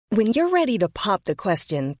When you're ready to pop the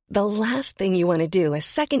question, the last thing you want to do is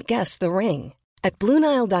second-guess the ring. At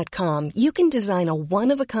BlueNile.com, you can design a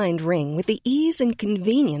one-of-a-kind ring with the ease and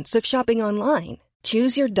convenience of shopping online.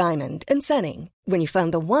 Choose your diamond and setting. When you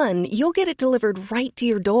find the one, you'll get it delivered right to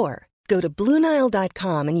your door. Go to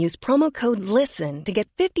BlueNile.com and use promo code LISTEN to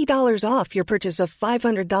get $50 off your purchase of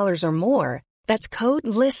 $500 or more. That's code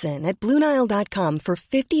LISTEN at BlueNile.com for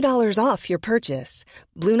 $50 off your purchase.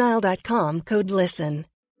 BlueNile.com, code LISTEN.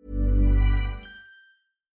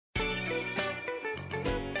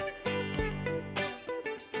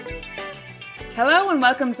 Hello and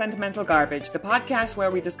welcome to Sentimental Garbage, the podcast where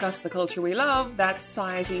we discuss the culture we love that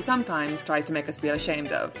society sometimes tries to make us feel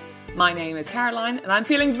ashamed of. My name is Caroline and I'm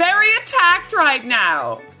feeling very attacked right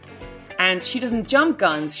now. And she doesn't jump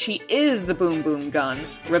guns, she is the boom boom gun.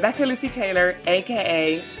 Rebecca Lucy Taylor,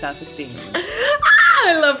 aka Self-Esteem.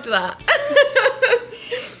 I loved that.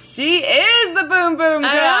 She is the boom boom gun.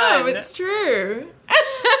 I know, it's true.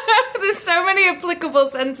 There's so many applicable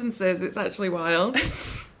sentences, it's actually wild.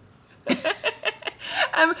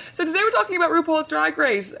 So today we're talking about RuPaul's Drag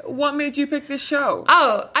Race. What made you pick this show?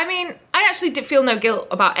 Oh, I mean, I actually did feel no guilt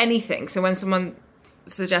about anything. So when someone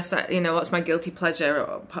suggests that, you know, what's my guilty pleasure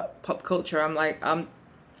or pop culture, I'm like, I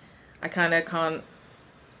can't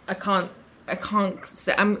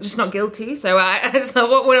say, I'm just not guilty. So I just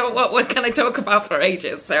thought, what can I talk about for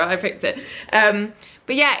ages? So I picked it.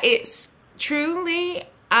 But yeah, it's truly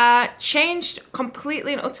changed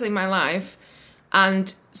completely and utterly my life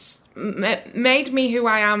and made me who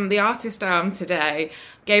I am, the artist I am today,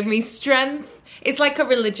 gave me strength. It's like a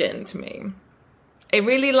religion to me. It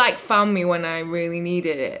really found me when I really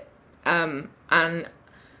needed it. And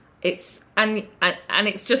it's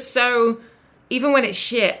just so, even when it's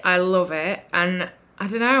shit, I love it. And I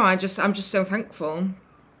don't know, I'm just so thankful.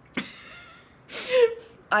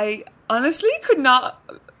 I honestly could not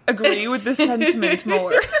agree with this sentiment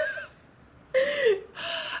more.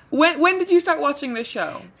 When did you start watching this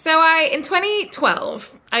show? So in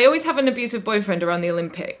 2012, I always have an abusive boyfriend around the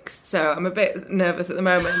Olympics, so I'm a bit nervous at the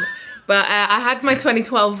moment. But I had my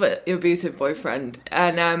 2012 abusive boyfriend,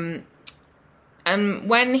 and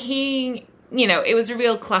when he, you know, it was a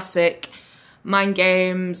real classic, mind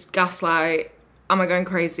games, gaslight, am I going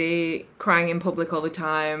crazy, crying in public all the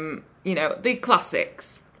time, you know, the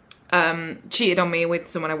classics. Cheated on me with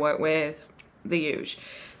someone I work with, the huge.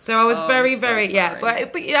 So I was very, yeah,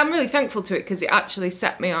 but I'm really thankful to it because it actually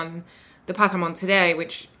set me on the path I'm on today,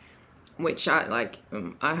 which I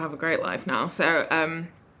I have a great life now. So,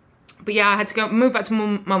 but yeah, I had to move back to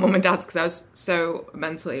my mum and dad's because I was so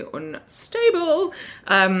mentally unstable,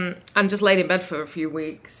 and just laid in bed for a few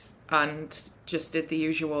weeks and just did the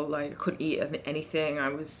usual, like, I couldn't eat anything. I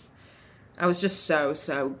was just so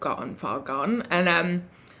far gone, and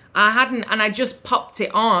I just popped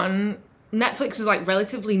it on. Netflix was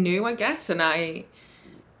relatively new, I guess, and I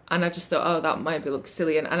just thought, oh, that maybe looks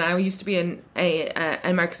silly, and I used to be an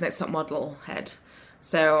America's Next Top Model head,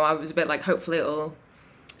 so I was a bit like, hopefully it'll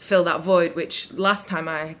fill that void, which last time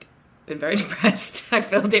I'd been very depressed. I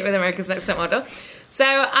filled it with America's Next Top Model. So,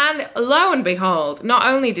 and lo and behold, not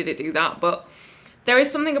only did it do that, but there is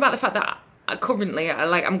something about the fact that currently,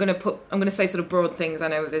 I'm going to say sort of broad things. I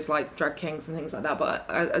know there's drag kings and things like that, but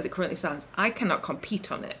as it currently stands, I cannot compete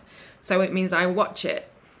on it. So it means I watch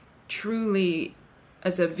it truly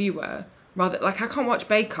as a viewer, rather, I can't watch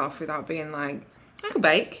Bake Off without being like, I could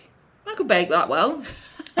bake that well.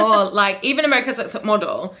 Or even America's Next Top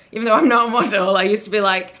Model, even though I'm not a model, I used to be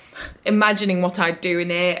imagining what I'd do in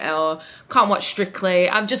it, or can't watch Strictly.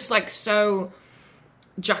 I'm just so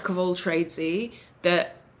jack of all tradesy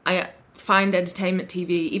that I find entertainment TV,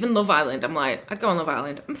 even Love Island, I'm like, I'd go on Love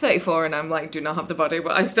Island. I'm 34 and I'm do not have the body,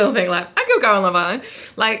 but I still think I could go on Love Island.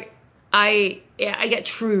 I get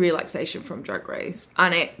true relaxation from Drag Race,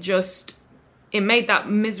 and it made that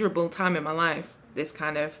miserable time in my life this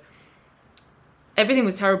kind of, everything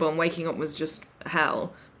was terrible and waking up was just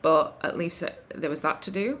hell, but at least there was that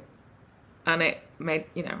to do, and it made,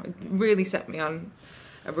 it really set me on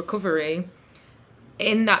a recovery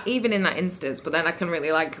even in that instance. But then I can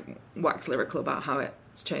really wax lyrical about how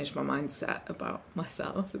it's changed my mindset about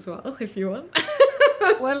myself as well, if you want.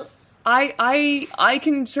 Well, I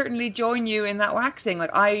can certainly join you in that waxing.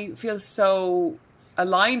 I feel so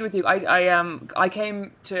aligned with you. I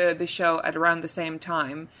came to the show at around the same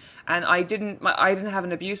time, and I didn't have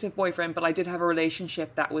an abusive boyfriend, but I did have a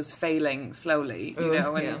relationship that was failing slowly,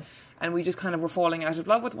 and we just kind of were falling out of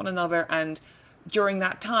love with one another. And during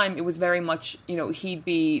that time, it was very much, he'd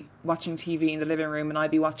be watching TV in the living room and I'd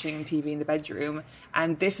be watching TV in the bedroom,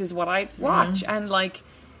 and this is what I'd watch. And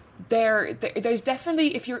there's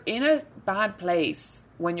definitely, if you're in a bad place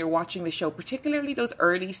when you're watching the show, particularly those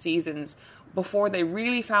early seasons before they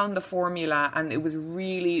really found the formula and it was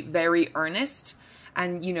really very earnest.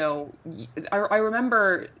 And, you know, I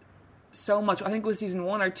remember so much, I think it was season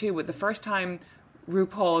 1 or 2, but the first time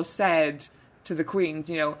RuPaul said to the queens,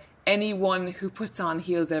 you know, anyone who puts on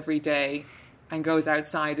heels every day and goes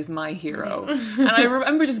outside is my hero. And I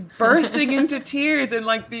remember just bursting into tears, and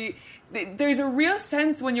like there's a real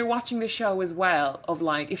sense when you're watching the show as well of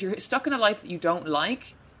like, if you're stuck in a life that you don't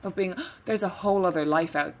like, of being, there's a whole other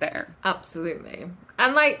life out there. Absolutely.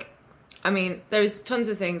 And like, I mean, there's tons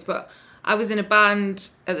of things, but I was in a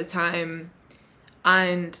band at the time,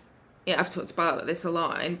 and yeah, I've talked about this a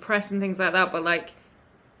lot in press and things like that, but like,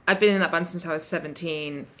 I'd been in that band since I was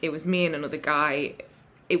 17. It was me and another guy.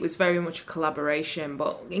 It was very much a collaboration,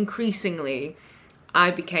 but increasingly I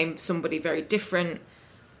became somebody very different.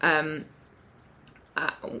 But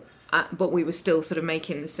we were still sort of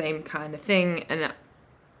making the same kind of thing. And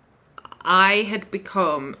I had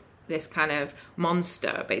become this kind of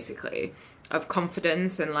monster, basically, of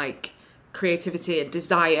confidence and like creativity and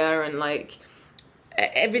desire, and like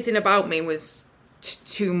everything about me was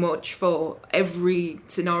too much for every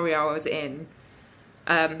scenario I was in.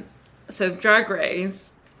 So Drag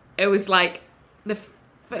Race, it was like the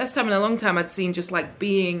first time in a long time I'd seen just like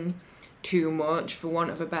being too much, for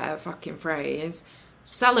want of a better fucking phrase,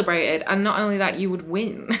 celebrated. And not only that, you would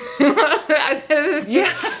win.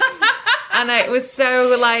 Yeah. And it was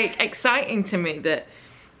so like exciting to me that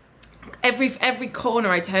every corner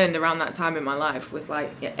I turned around that time in my life was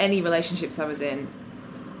like, any relationships I was in,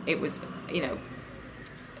 it was, you know,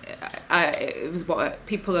 it was what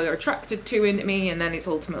people are attracted to in me, and then it's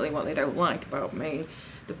ultimately what they don't like about me.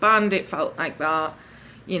 The band, it felt like that,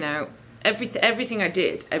 you know, everything I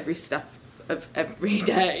did, every step of every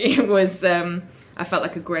day was, I felt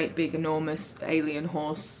like a great big enormous alien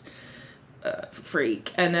horse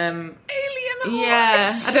freak. And alien horse.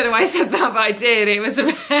 Yeah, I don't know why I said that, but I did. It was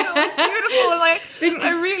beautiful. Like,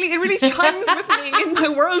 it really chimes with me in the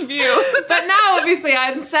worldview. But now, obviously,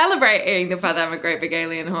 I'm celebrating the fact that I'm a great big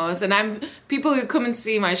alien horse, and people who come and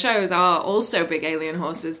see my shows are also big alien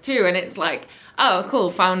horses too. And it's like, oh,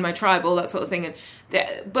 cool, found my tribe, all that sort of thing. And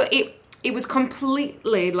but it was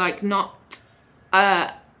completely like not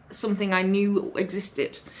something I knew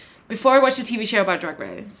existed before I watched a TV show about Drag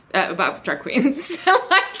Race, about drag queens.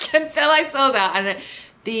 Like, until I saw that, and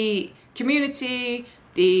the community,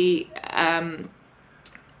 the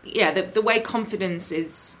way confidence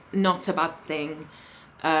is not a bad thing,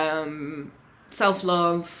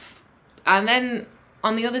 self-love, and then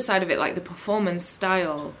on the other side of it, like the performance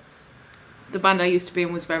style. The band I used to be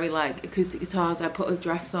in was very like acoustic guitars. I put a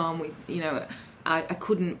dress on. I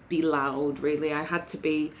couldn't be loud really. I had to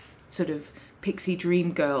be sort of pixie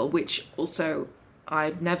dream girl, which also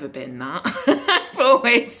I've never been that. I've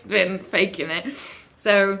always been faking it.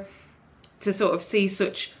 So to sort of see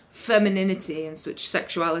such femininity and such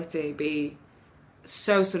sexuality be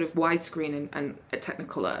so sort of widescreen and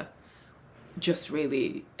Technicolor just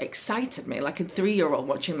really excited me. Like a 3-year-old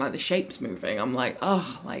watching like the shapes moving. I'm like,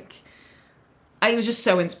 oh, like... It was just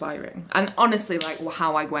so inspiring. And honestly, like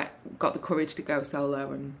how I got the courage to go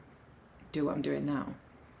solo and do what I'm doing now.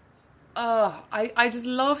 Oh, I just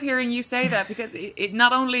love hearing you say that, because it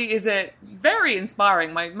not only is it very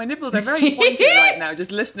inspiring, my nipples are very pointy right now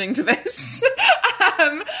just listening to this.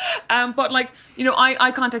 But like, you know,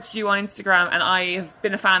 I contacted you on Instagram, and I have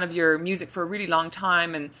been a fan of your music for a really long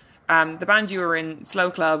time, and the band you were in, Slow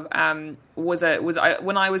Club, was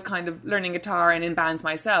when I was kind of learning guitar and in bands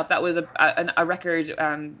myself. That was a record,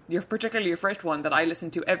 particularly your first one, that I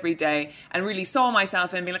listened to every day and really saw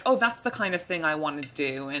myself in, being like, oh, that's the kind of thing I want to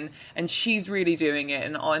do, and she's really doing it,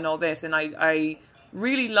 and all this, and I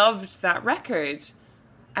really loved that record.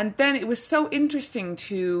 And then it was so interesting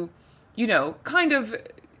to, you know, kind of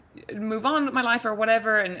move on with my life or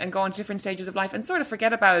whatever, and go on to different stages of life and sort of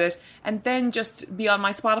forget about it, and then just be on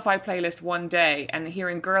my Spotify playlist one day and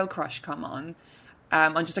hearing Girl Crush come on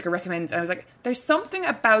just like a recommend, and I was like, there's something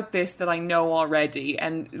about this that I know already,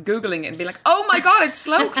 and Googling it and being like, oh my god, it's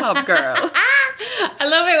Slow Club Girl. I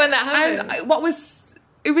love it when that happens. And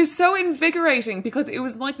it was so invigorating, because it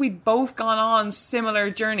was like we'd both gone on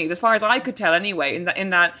similar journeys, as far as I could tell anyway, in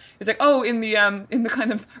that it's like, oh, in the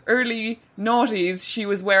kind of early noughties, she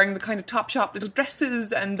was wearing the kind of Topshop little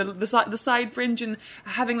dresses and the side fringe, and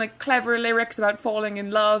having like clever lyrics about falling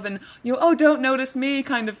in love, and, you know, oh, don't notice me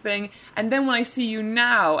kind of thing. And then when I see you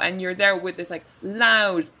now, and you're there with this like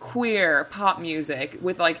loud queer pop music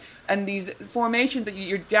with like, and these formations that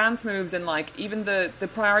your dance moves, and like even the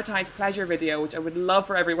Prioritized Pleasure video, which I would love for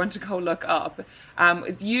for everyone to go look up.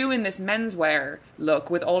 It's you in this menswear look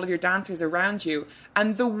with all of your dancers around you.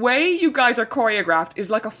 And the way you guys are choreographed is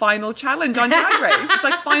like a final challenge on Drag Race. It's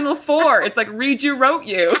like Final Four. It's like Read You, Wrote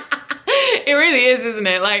You. It really is, isn't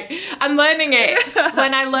it? Like, I'm learning it.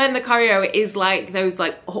 When I learn the choreo, it is like those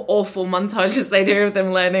like awful montages they do of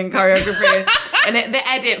them learning choreography. And the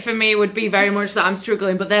edit for me would be very much that I'm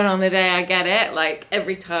struggling, but then on the day I get it, like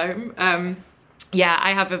every time. Yeah,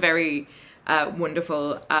 I have a very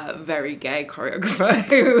wonderful, very gay choreographer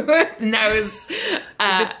who knows.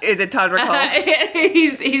 Is it Todrick Hall?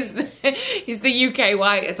 He's the UK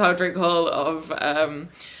white Todrick Hall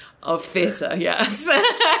of theatre. Yes,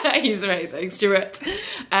 he's amazing, Stuart.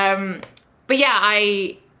 But yeah,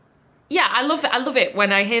 I love it. I love it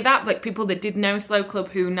when I hear that, like people that did know Slow Club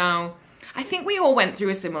who now. I think we all went through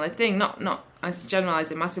a similar thing. Not as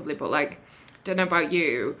generalising massively, but like, don't know about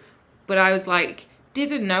you, but I was like,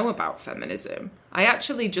 didn't know about feminism. I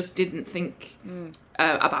actually just didn't think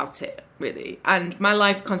about it, really. And my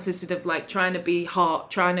life consisted of like trying to be hot,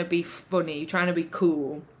 trying to be funny, trying to be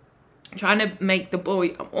cool, trying to make the boy.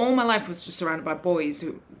 All my life was just surrounded by boys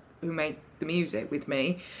who made the music with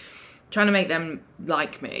me, trying to make them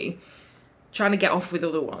like me, trying to get off with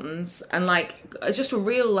other ones, and like just a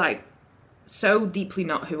real like so deeply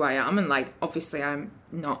not who I am. And like obviously I'm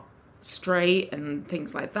not straight and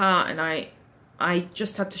things like that, and I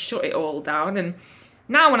just had to shut it all down. And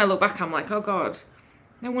now when I look back, I'm like, oh God,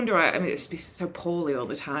 no wonder I mean, it used to be so poorly all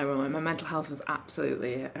the time. My mental health was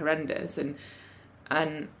absolutely horrendous. And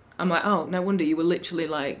I'm like, oh, no wonder you were literally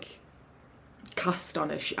like cast on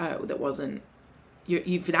a show that wasn't,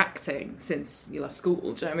 you've been acting since you left school. Do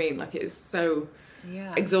you know what I mean? Like it's so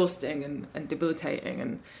exhausting and debilitating.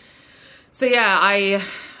 And so, yeah,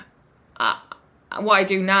 what I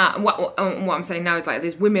do now, what I'm saying now is like,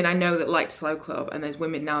 there's women I know that like Slow Club, and there's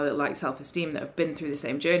women now that like Self-Esteem that have been through the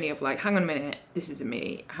same journey of like, hang on a minute, this isn't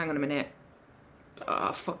me. Hang on a minute,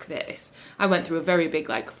 oh, fuck this. I went through a very big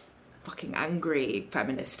like fucking angry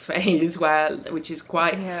feminist phase which is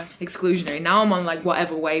quite exclusionary. Now I'm on like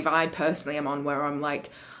whatever wave I personally am on, where I'm like,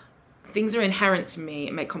 things are inherent to me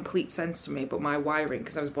and make complete sense to me, but my wiring,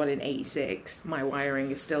 because I was born in 86, my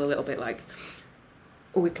wiring is still a little bit like,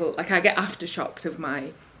 like I get aftershocks of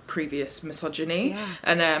my previous misogyny,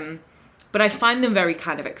 and but I find them very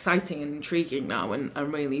kind of exciting and intriguing now, and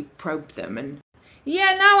really probe them. And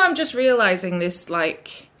yeah, now I'm just realising this,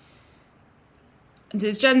 like,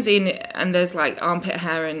 there's Gen Z and there's like armpit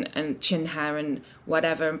hair and chin hair and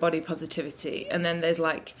whatever, and body positivity, and then there's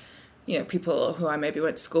like, you know, people who I maybe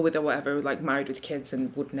went to school with or whatever, like married with kids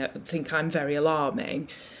and would think I'm very alarming,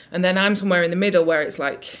 and then I'm somewhere in the middle where it's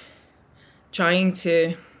like trying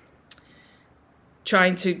to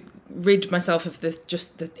rid myself of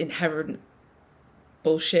the inherent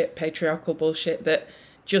bullshit, patriarchal bullshit that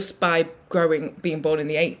just by being born in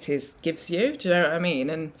the 80s gives you. Do you know what I mean?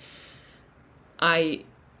 And I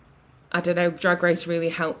don't know, Drag Race really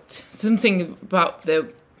helped. Something about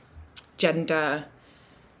the gender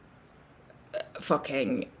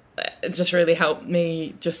fucking, it just really helped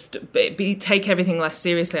me just take everything less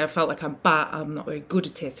seriously. I felt like I'm not very good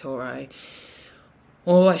at it, or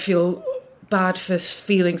I feel bad for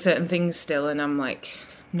feeling certain things still, and I'm like,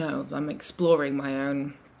 no, I'm exploring my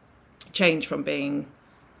own change from being,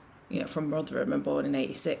 you know, from Rotherham and born in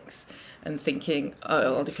 86 and thinking,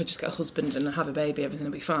 oh, well, if I just get a husband and have a baby, everything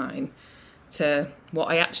will be fine, to what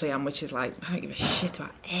I actually am, which is like, I don't give a shit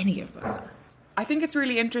about any of that. I think it's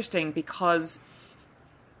really interesting because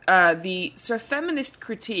the sort of feminist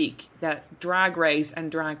critique that Drag Race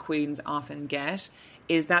and drag queens often get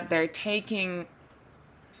is that they're taking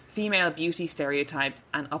female beauty stereotypes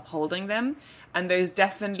and upholding them. And there's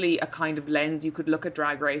definitely a kind of lens you could look at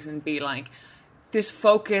Drag Race and be like, this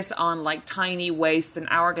focus on like tiny waists and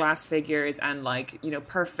hourglass figures and like, you know,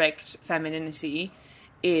 perfect femininity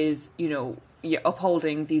is, you know,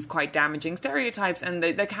 upholding these quite damaging stereotypes. And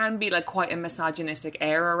there can be like quite a misogynistic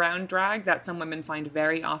air around drag that some women find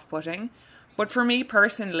very off-putting. But for me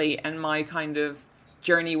personally, and my kind of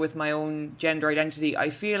journey with my own gender identity, I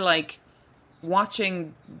feel like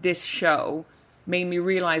watching this show made me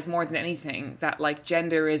realize more than anything that like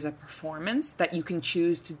gender is a performance that you can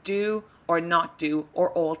choose to do or not do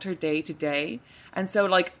or alter day to day. And so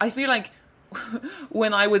like I feel like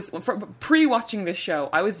when I was pre-watching this show,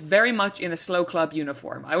 I was very much in a Slow Club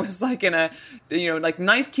uniform. I was like in a, you know, like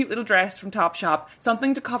nice cute little dress from Topshop,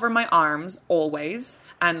 something to cover my arms always,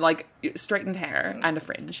 and like straightened hair and a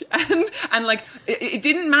fringe, and like it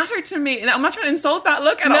didn't matter to me. I'm not trying to insult that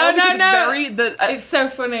look at all. No. It's so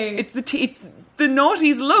funny. It's the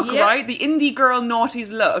naughties look, right? The indie girl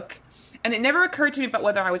naughties look. And it never occurred to me about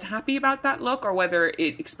whether I was happy about that look or whether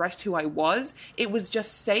it expressed who I was. It was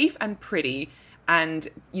just safe and pretty, and,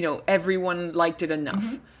 you know, everyone liked it enough.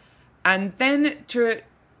 Mm-hmm. And then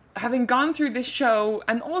having gone through this show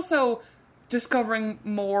and also discovering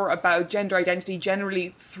more about gender identity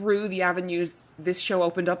generally through the avenues this show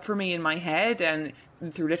opened up for me in my head and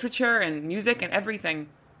through literature and music and everything,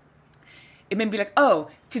 it made me like, oh,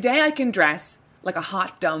 today I can dress like a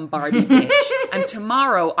hot, dumb Barbie bitch, and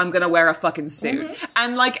tomorrow I'm gonna wear a fucking suit.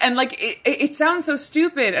 Mm-hmm. And it sounds so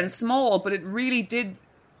stupid and small, but it really did.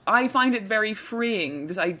 I find it very freeing,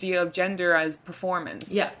 this idea of gender as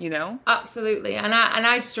performance. Yeah, you know, absolutely. And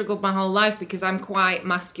I've struggled my whole life because I'm quite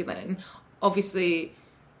masculine, obviously,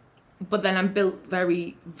 but then I'm built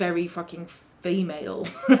very, very fucking female.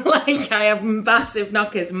 Like, I have massive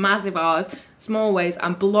knockers, massive R's, small waist,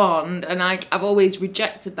 I'm blonde, and I've always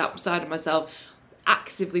rejected that side of myself.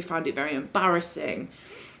 Actively found it very embarrassing.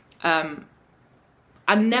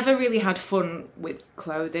 I never really had fun with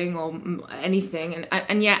clothing or anything,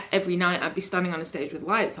 and yet every night I'd be standing on a stage with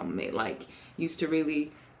lights on me. Like, used to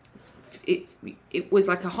really, it was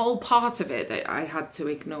like a whole part of it that I had to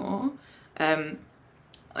ignore. And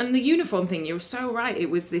the uniform thing, you're so right.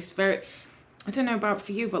 It was this very, I don't know about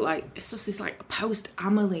for you, but like, it's just this like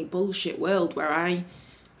post-Amelie bullshit world where I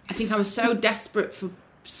think I was so desperate for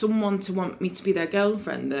someone to want me to be their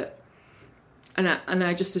girlfriend that, and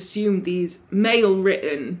I just assumed these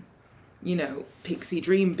male-written, you know, pixie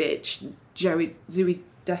dream bitch, Zooey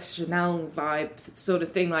Deschanel vibe sort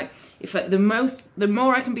of thing. Like, if the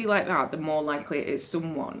more I can be like that, the more likely it is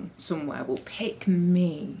someone somewhere will pick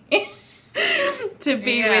me to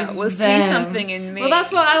be with will them. See something in me. Well,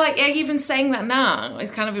 that's what I like. Even saying that now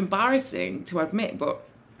is kind of embarrassing to admit, but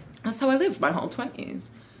that's how I lived my whole 20s.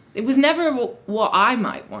 It was never what I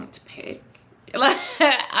might want to pick.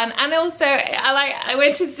 and also,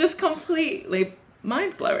 which is just completely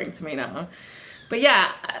mind-blowing to me now. But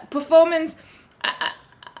yeah, performance,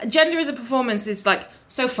 gender as a performance is like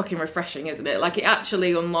so fucking refreshing, isn't it? Like, it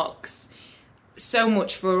actually unlocks so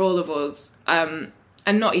much for all of us. And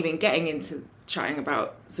not even getting into chatting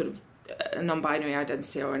about sort of a non-binary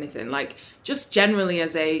identity or anything. Like, just generally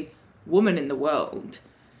as a woman in the world,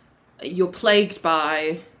 you're plagued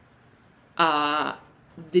by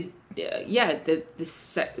the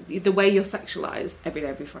way you're sexualized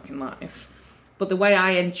every fucking life. But the way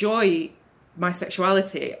I enjoy my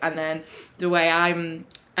sexuality, and then the way I'm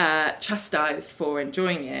chastised for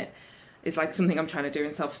enjoying it, is like something I'm trying to do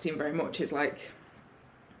in self-esteem very much. Is like,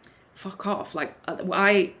 fuck off. Like,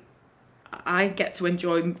 I get to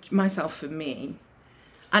enjoy myself for me,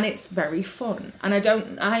 and it's very fun. And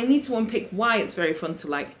I need to unpick why it's very fun to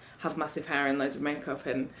like have massive hair and loads of makeup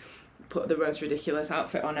and put the most ridiculous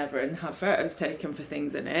outfit on ever and have photos taken for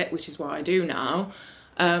things in it, which is what I do now.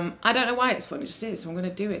 I don't know why it's fun. It just is. So I'm going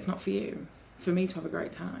to do it. It's not for you. It's for me to have a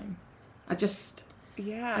great time. But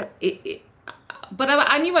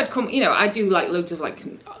I knew I'd come, you know, I do like loads of like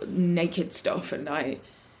naked stuff, and I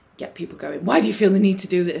get people going, why do you feel the need to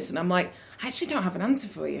do this? And I'm like, I actually don't have an answer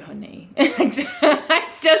for you, honey. it's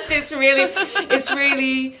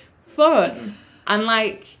really fun. And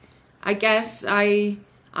like, I guess I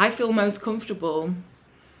feel most comfortable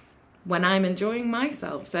when I'm enjoying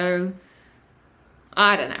myself. So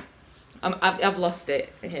I don't know. I've lost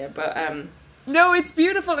it here, but no, it's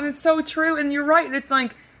beautiful and it's so true. And you're right. It's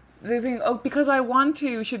like the thing. Oh, because I want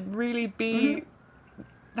to should really be. Mm-hmm.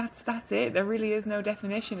 That's it. There really is no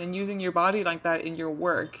definition in using your body like that in your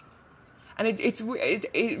work, and it's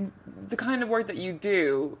the kind of work that you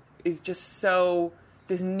do is just so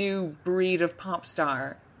this new breed of pop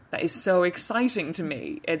star that is so exciting to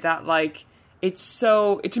me. That like it's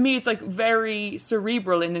so to me it's like very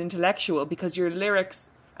cerebral and intellectual because your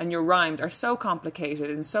lyrics and your rhymes are so complicated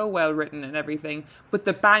and so well written and everything, but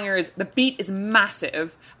the bangers, the beat is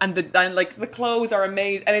massive, and the clothes are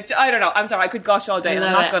amazing, and it's, I don't know, I'm sorry, I could gush all day, and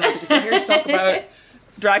I'm not gonna, because we're here to talk about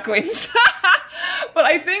drag queens. But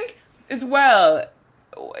I think as well,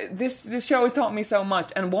 this show has taught me so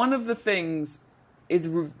much, and one of the things has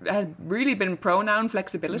really been pronoun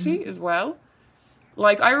flexibility as well.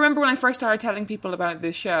 Like, I remember when I first started telling people about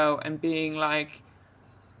this show and being like,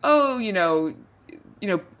 oh, you know,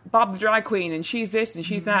 Bob the drag queen, and she's this, and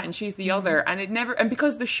she's that, and she's the other, and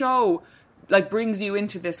because the show like brings you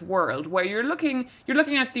into this world where you're looking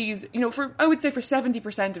at these, you know, I would say for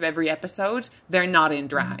 70% of every episode, they're not in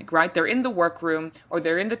drag, right? They're in the workroom or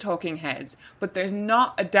they're in the talking heads, but there's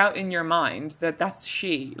not a doubt in your mind that that's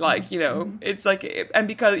she, like, you know, it's like, and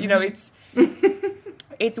because, you know, it's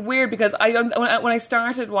weird because when I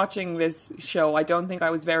started watching this show, I don't think I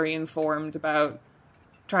was very informed about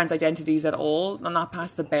trans identities at all, and not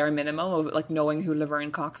past the bare minimum of like knowing who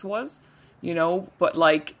Laverne Cox was, you know. But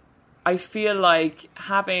like, I feel like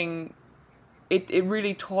having it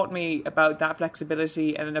really taught me about that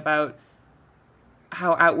flexibility and about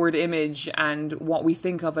how outward image and what we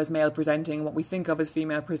think of as male presenting, what we think of as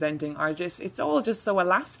female presenting are just, it's all just so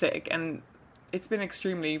elastic, and it's been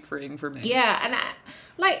extremely freeing for me. Yeah, and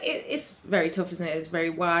it's very tough, isn't it? It's very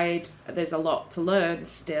wide. There's a lot to learn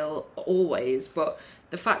still, always. But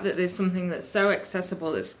the fact that there's something that's so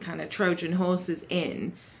accessible, that's kind of Trojan horses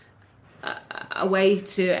in, a way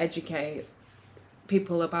to educate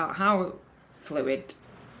people about how fluid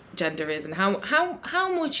gender is and how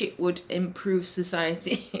much it would improve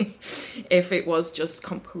society if it was just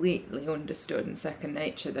completely understood and second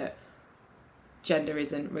nature that gender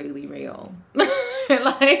isn't really real.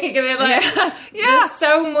 There's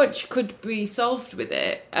so much could be solved with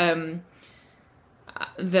it. And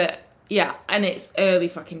it's early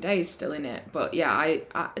fucking days still in it. But yeah, I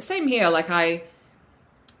same here. Like I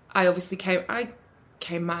obviously came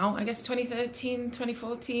out, I guess 2013,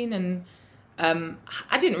 2014, and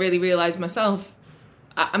I didn't really realise myself.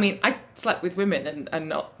 I mean, I slept with women and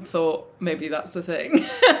not thought maybe that's a thing.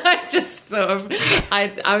 I just sort of,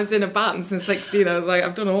 I was in a band since 16. I was like,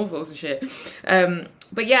 I've done all sorts of shit.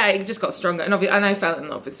 But yeah, it just got stronger. And I fell in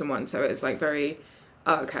love with someone. So it was like very,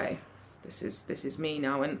 okay, this is me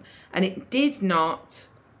now. And it did not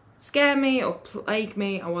scare me or plague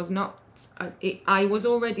me. I was not, I was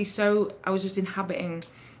just inhabiting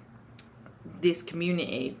this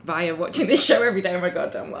community via watching this show every day in my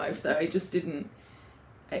goddamn life, though.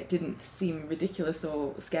 It didn't seem ridiculous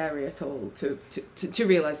or scary at all to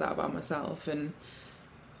realise that about myself, and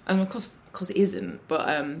of course it isn't, but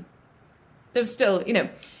there was still, you know,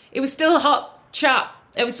 it was still a hot chat.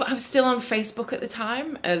 I was still on Facebook at the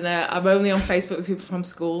time, and I'm only on Facebook with people from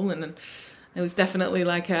school, and it was definitely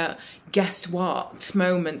like a guess what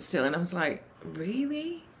moment still, and I was like,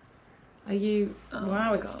 really? Are you? Oh,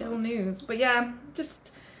 wow, it's still news. But yeah,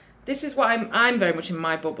 just this is what I'm very much in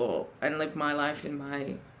my bubble and live my life in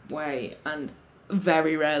my way, and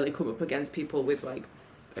very rarely come up against people with like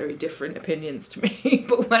very different opinions to me.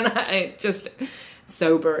 But when just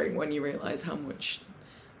sobering when you realise how much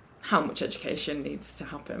education needs to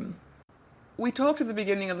happen. We talked at the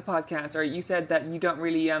beginning of the podcast, or you said that you don't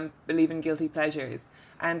really believe in guilty pleasures,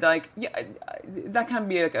 and like, yeah, that can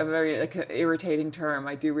be like a very like a irritating term.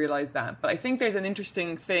 I do realise that, but I think there's an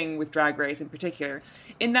interesting thing with Drag Race in particular,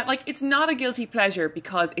 in that like it's not a guilty pleasure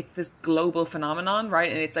because it's this global phenomenon,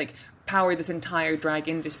 right? And it's like powered this entire drag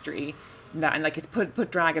industry, and like it's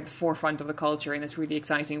put drag at the forefront of the culture in this really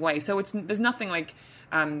exciting way. So there's nothing like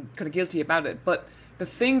kind of guilty about it, but the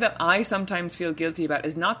thing that I sometimes feel guilty about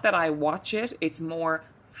is not that I watch it, it's more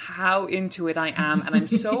how into it I am. And I'm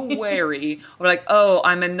so wary of like, oh,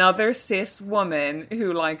 I'm another cis woman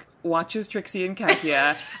who like watches Trixie and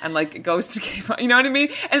Katya and like goes to K-pop, you know what I mean?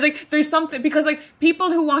 And it's like, there's something, because like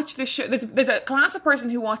people who watch this show, there's a class of person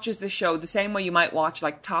who watches this show the same way you might watch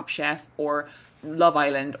like Top Chef or Love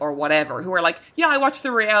Island or whatever, who are like, yeah, I watch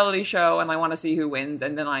the reality show and I want to see who wins,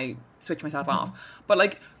 and then I switch myself off. But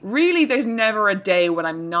like, really, there's never a day when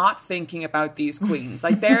I'm not thinking about these queens.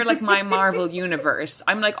 Like, they're like my Marvel universe.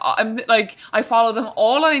 I'm like, I follow them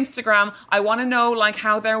all on Instagram. I want to know like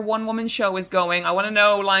how their one woman show is going. I want to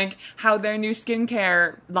know like how their new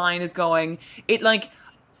skincare line is going.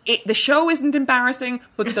 The show isn't embarrassing,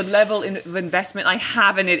 but the level of investment I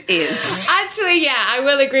have in it is. Actually, yeah, I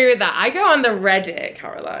will agree with that. I go on the Reddit,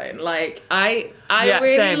 Caroline. Like, I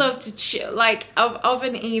really same. Love to chill. Like, of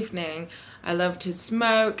an evening, I love to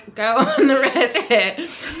smoke, go on the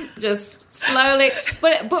Reddit, just slowly.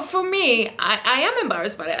 But for me, I am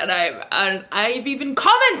embarrassed by it, and I've even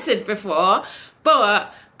commented before.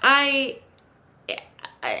 But I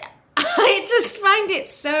just find it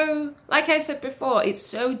so, like I said before, it's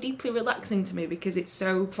so deeply relaxing to me because it's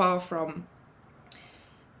so far from,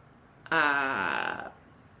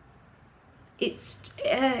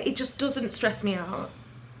 it just doesn't stress me out.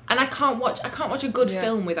 And I can't watch a good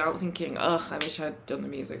film without thinking, ugh, I wish I'd done the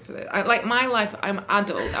music for this. Like, my life, I'm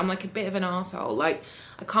adult, I'm like a bit of an arsehole. Like,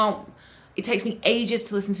 it takes me ages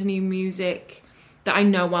to listen to new music that I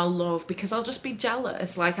know I'll love because I'll just be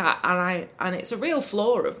jealous. Like, and it's a real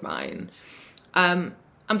flaw of mine. And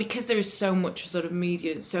because there is so much sort of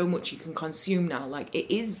media, so much you can consume now, like,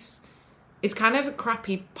 it's kind of a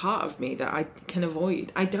crappy part of me that I can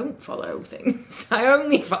avoid. I don't follow things. I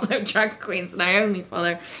only follow drag queens, and I only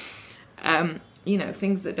follow,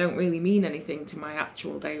 things that don't really mean anything to my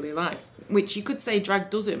actual daily life, which you could say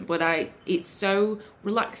drag doesn't, but it's so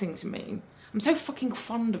relaxing to me. I'm so fucking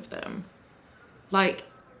fond of them. Like,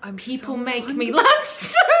 People so make fun me to- laugh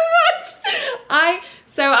so much.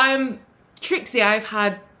 I'm Trixie. I've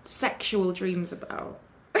had sexual dreams about.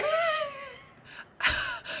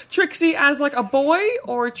 Trixie as like a boy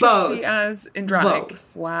or Trixie Both. as in drag?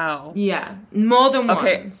 Both. Wow. Yeah, more than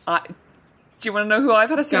Okay. once. Do you want to know who I've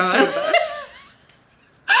had a sex Go dream on. about?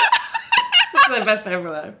 That's my best ever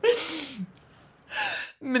though.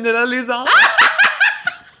 Manila Luzon.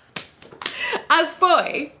 As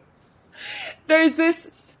boy. There's this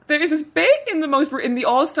bit in the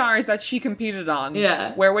All Stars that she competed on.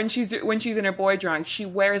 Yeah. Where when she's in her boy drag, she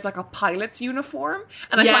wears like a pilot's uniform,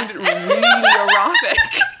 and I Yeah. find it really erotic.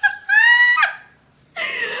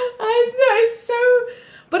 It's so.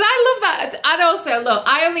 But I love that. And also, look,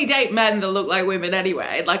 I only date men that look like women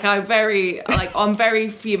anyway. Like I'm very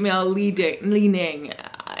female leaning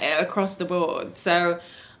across the board. So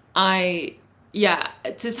to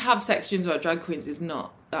have sex dreams about drag queens is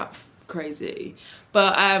not that crazy.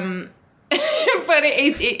 But but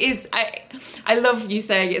it is. I love you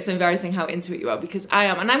saying it's embarrassing how into it you are, because I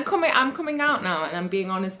am, and I'm coming out now, and I'm being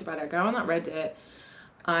honest about it. I go on that Reddit.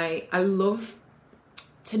 I love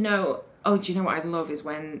to know. Oh, do you know what I love is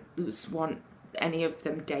when any of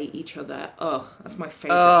them date each other. Ugh, that's my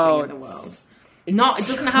favourite thing in the world. It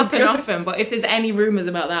doesn't happen good. often, but if there's any rumours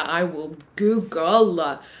about that, I will Google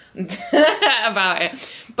about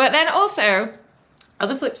it. But then also, on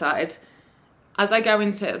the flip side, as I go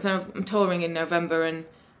into, so I'm touring in November, and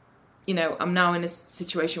you know, I'm now in a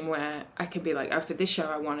situation where I can be like, oh, for this show,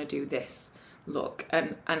 I want to do this look,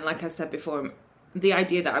 and like I said before, the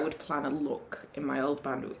idea that I would plan a look in my old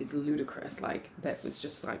band is ludicrous. Like, that was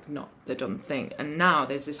just like not the done thing. And now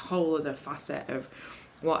there's this whole other facet of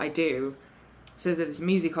what I do. So there's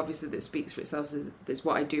music, obviously, that speaks for itself. So there's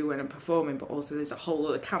what I do when I'm performing, but also there's a whole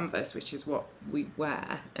other canvas, which is what we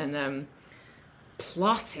wear. And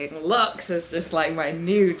plotting looks is just like my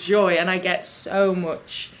new joy. And I get so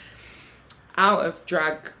much out of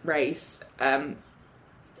Drag Race to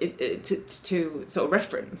sort of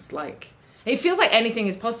reference, like, it feels like anything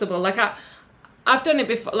is possible. Like I've done it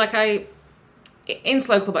before. Like in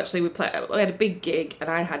Slow Club, actually, we had a big gig, and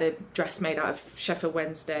I had a dress made out of Sheffield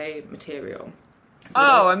Wednesday material.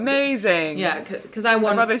 So amazing! Yeah, because I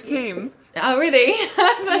won. My brother's team. Oh, really?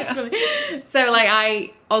 That's funny. So,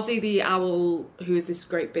 like, Ozzy the Owl, who is this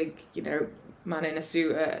great big, you know, man in a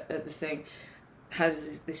suit at the thing,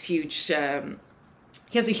 has this huge.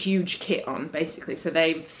 He has a huge kit on, basically. So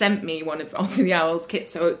they've sent me one of Ozzy the Owl's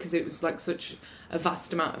kits, because it was like such a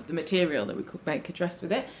vast amount of the material that we could make a dress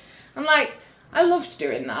with it. And like, I loved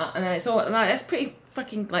doing that, and it's all like, that's pretty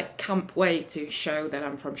fucking like camp way to show that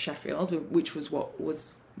I'm from Sheffield, which was what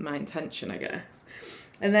was my intention, I guess.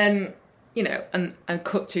 And then, you know, and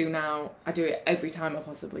cut to now, I do it every time I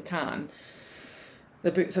possibly can.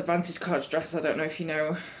 The Boots Advantage Cards dress, I don't know if you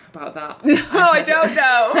know about that. No, I don't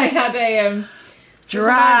know. I had a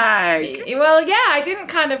drag. Well, yeah, I didn't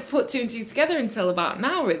kind of put two and two together until about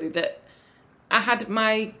now, really, that I had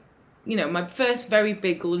my first very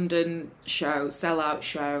big London show, sellout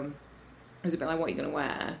show. It was a bit like, what are you going to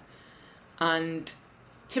wear? And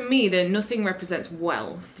to me, nothing represents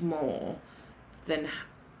wealth more than,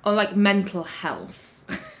 or like mental health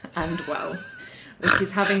and wealth, which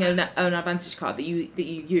is having an advantage card that you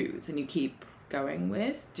use and you keep going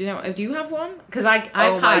with. Do you have one? Because I've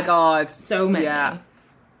had so many. Yeah.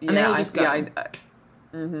 And they all just go.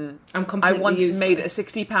 I'm completely I once useless. Made a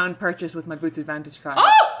 £60 purchase with my Boots Advantage card.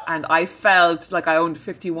 Oh! And I felt like I owned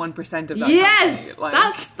 51% of that. Yes! company.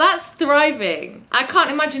 Like, That's thriving. I can't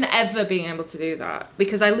imagine ever being able to do that,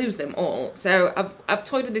 because I lose them all. So I've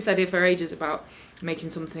toyed with this idea for ages about making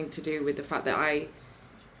something to do with the fact that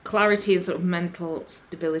clarity and sort of mental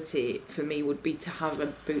stability for me would be to have a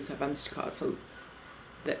Boots Advantage card for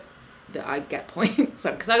that I get points.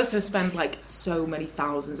 Because I also spend like so many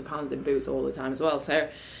thousands of pounds in boots all the time as well. So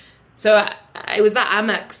it was that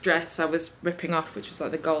Amex dress I was ripping off, which was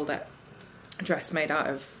like the gold dress made out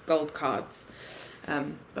of gold cards. I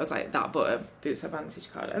was like, that, but a Boots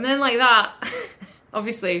Advantage card. And then like that,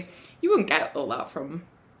 obviously you wouldn't get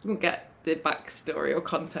the backstory or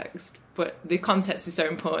context, but the context is so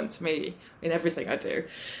important to me in everything I do.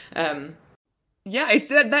 Yeah,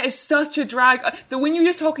 that is such a drag. When you were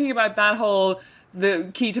just talking about that whole, the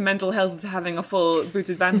key to mental health is having a full Boots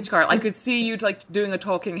Advantage card, I could see you like doing a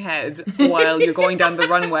talking head while you're going down the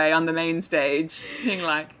runway on the main stage, being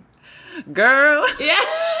like, girl. Yeah.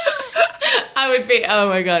 I would be, oh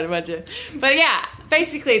my God, imagine. But yeah,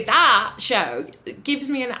 basically that show gives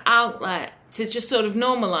me an outlet to just sort of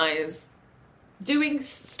normalise doing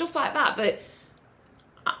stuff like that. But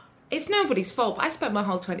it's nobody's fault. But I spent my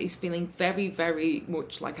whole 20s feeling very, very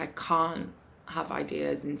much like I can't have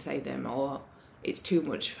ideas and say them, or it's too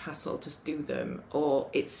much hassle to do them, or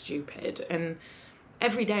it's stupid. And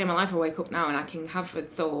every day in my life I wake up now and I can have a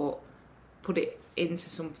thought, put it into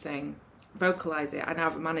something, vocalize it, and I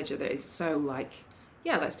have a manager that is so like,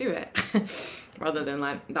 yeah, let's do it, rather than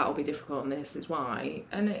like, that'll be difficult and this is why.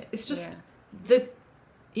 And it's just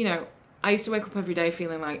I used to wake up every day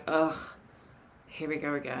feeling like, ugh, here we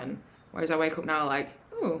go again. Whereas I wake up now like,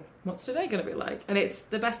 oh, what's today going to be like? And it's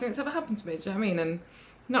the best thing that's ever happened to me, do you know what I mean? And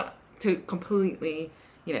not to completely,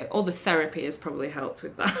 all the therapy has probably helped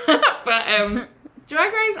with that. But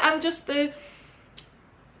Drag Race, and just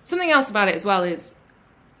something else about it as well is,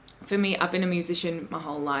 for me, I've been a musician my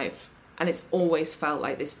whole life, and it's always felt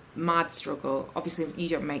like this mad struggle. Obviously, you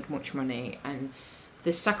don't make much money, and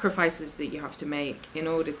the sacrifices that you have to make in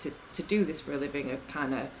order to do this for a living are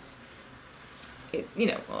kind of,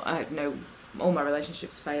 I have all my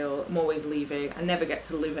relationships fail. I'm always leaving. I never get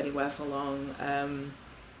to live anywhere for long.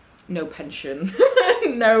 No pension,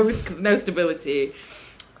 no stability,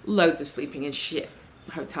 loads of sleeping in shit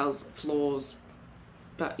hotels, floors,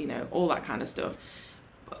 but all that kind of stuff.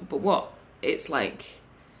 But what it's like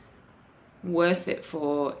worth it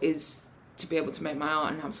for is to be able to make my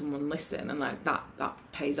art and have someone listen, and like that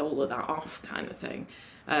pays all of that off, kind of thing.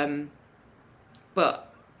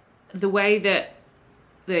 But the way that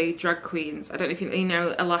the drag queens, I don't know if you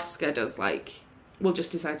know, Alaska does we'll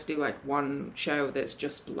just decide to do one show that's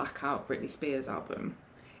just blackout Britney Spears album.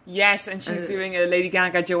 Yes, and she's doing a Lady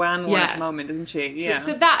Gaga Joanne one at the moment, isn't she? Yeah.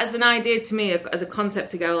 So that as an idea to me, as a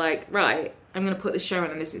concept to go right, I'm going to put this show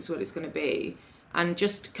on and this is what it's going to be. And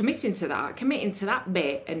just committing to that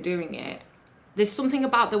bit and doing it. There's something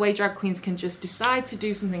about the way drag queens can just decide to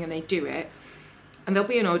do something and they do it. And there'll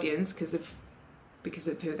be an audience because of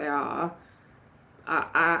who they are.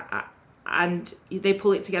 And they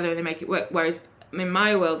pull it together and they make it work. Whereas in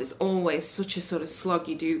my world, it's always such a sort of slog.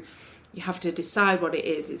 You have to decide what it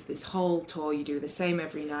is. It's this whole tour. You do the same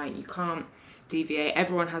every night. You can't deviate.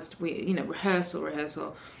 Everyone has to,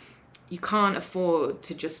 rehearsal. You can't afford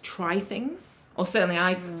to just try things. Or certainly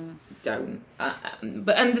I don't.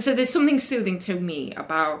 So there's something soothing to me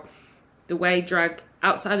about the way drag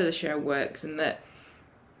outside of the show works, and that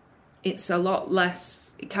it's a lot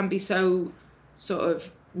less, it can be so sort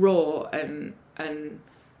of raw and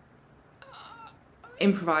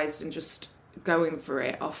improvised and just going for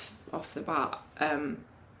it off the bat.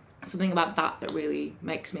 Something about that really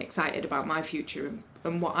makes me excited about my future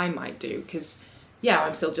and what I might do, because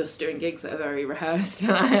I'm still just doing gigs that are very rehearsed,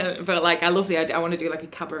 but I love the idea. I want to do a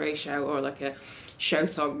cabaret show or a show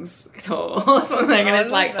songs tour or something. And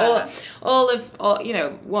it's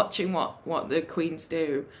watching what the queens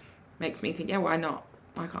do makes me think, why not?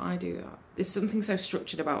 Why can't I do that? There's something so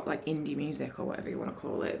structured about indie music or whatever you want to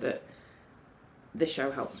call it that this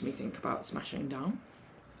show helps me think about smashing down.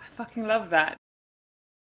 I fucking love that.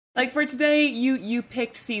 For today, you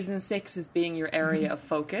picked season 6 as being your area of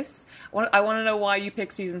focus. I want to know why you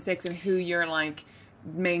picked season 6 and who your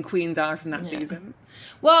main queens are from that season.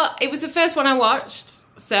 Well, it was the first one I watched,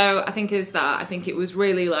 so I think I think it was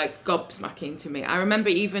really gobsmacking to me. I remember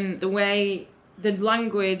even the way the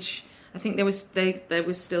language. I think there was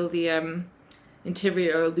still the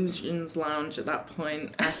Interior Illusions Lounge at that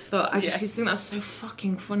point. I thought I just used to think that was so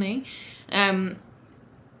fucking funny, and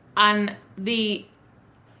I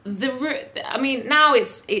mean, now you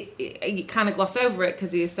kind of gloss over it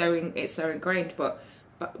because it's so ingrained. But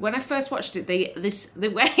when I first watched it, the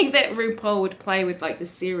way that RuPaul would play with the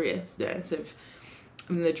seriousness of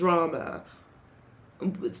the drama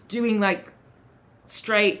was doing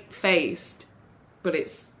straight faced, but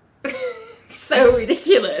it's so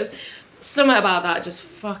ridiculous. Something about that just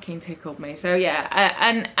fucking tickled me. So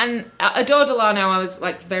and Adore Delano, I was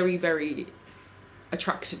very, very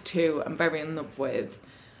attracted to and very in love with.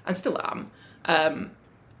 And still am,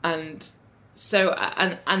 and so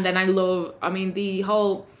and then I'm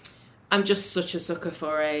just such a sucker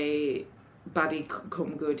for a baddie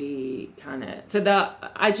come goodie kind of. So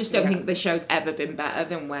that I just don't think the show's ever been better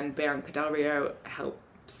than when Bianca Del Rio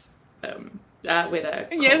helps with her.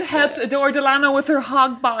 Yes, helps Adore Delano with her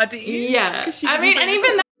hog body. Yeah, and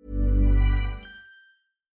even that.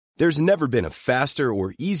 There's never been a faster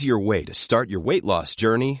or easier way to start your weight loss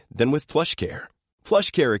journey than with PlushCare.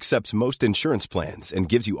 PlushCare accepts most insurance plans and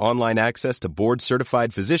gives you online access to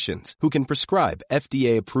board-certified physicians who can prescribe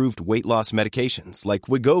FDA-approved weight loss medications like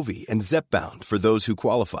Wegovy and Zepbound for those who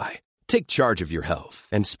qualify. Take charge of your health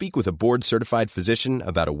and speak with a board-certified physician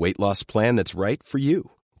about a weight loss plan that's right for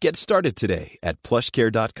you. Get started today at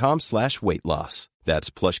plushcare.com/weight loss.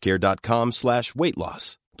 That's plushcare.com/weight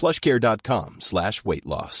loss. plushcare.com/weight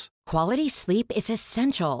loss. Quality sleep is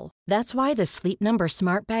essential. That's why the Sleep Number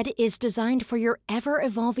Smart Bed is designed for your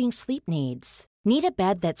ever-evolving sleep needs. Need a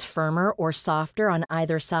bed that's firmer or softer on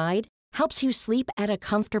either side? Helps you sleep at a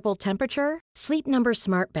comfortable temperature? Sleep Number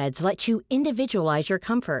Smart Beds let you individualize your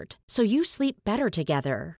comfort so you sleep better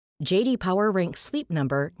together. J.D. Power ranks Sleep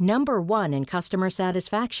Number number 1 in customer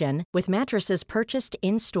satisfaction with mattresses purchased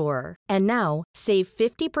in-store. And now, save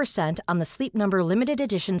 50% on the Sleep Number Limited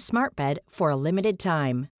Edition Smart Bed for a limited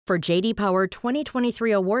time. For J.D. Power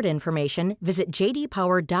 2023 award information, visit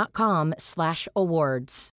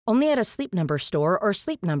jdpower.com/awards. Only at a Sleep Number store or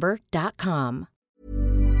sleepnumber.com.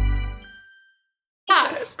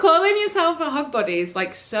 Yeah, calling yourself a hog body is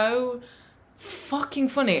like so fucking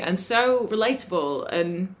funny and so relatable,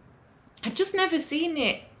 and I'd just never seen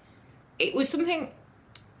it. It was something,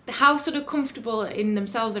 how sort of comfortable in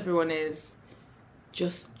themselves everyone is,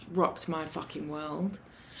 just rocked my fucking world.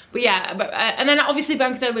 But yeah, and then obviously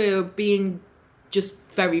Bianca Del Rio being just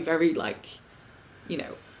very, very like, you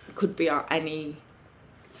know, could be on any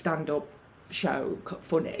stand-up show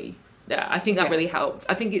funny. Yeah, I think that really helped.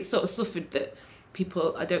 I think it sort of suffered that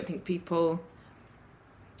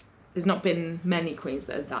there's not been many queens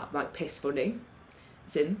that are that like piss funny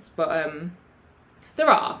since, but there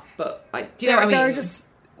are, but like, do you know what I mean? There are just,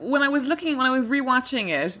 when I was rewatching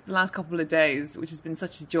it the last couple of days, which has been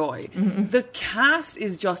such a joy, the cast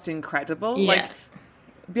is just incredible. Yeah. Like,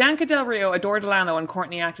 Bianca Del Rio, Adore Delano, and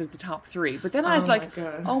Courtney Act is the top 3. But then I was like,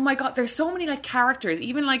 oh my God, there's so many like characters.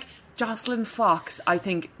 Even like Jocelyn Fox, I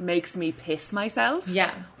think, makes me piss myself.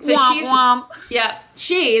 Yeah. So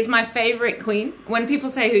she is my favourite queen. When people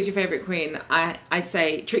say who's your favourite queen, I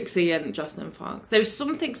say Trixie and Jocelyn Fox. There's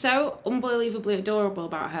something so unbelievably adorable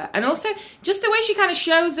about her. And also just the way she kind of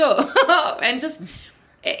shows up and just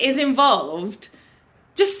is involved.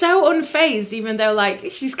 Just so unfazed, even though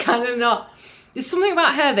like she's kind of not. There's something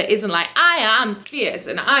about her that isn't like, I am fierce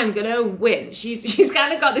and I'm going to win. She's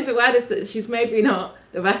kind of got this awareness that she's maybe not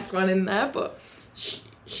the best one in there, but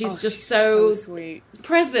she's just so sweet,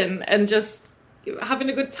 present and just having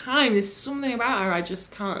a good time. There's something about her I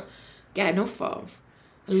just can't get enough of.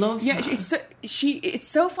 I love her. It's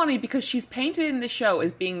so funny because she's painted in the show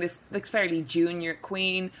as being this like fairly junior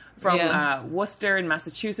queen from Worcester in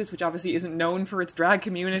Massachusetts, which obviously isn't known for its drag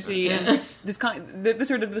community, and this kind the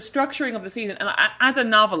sort of the structuring of the season. And as a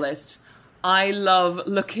novelist, I love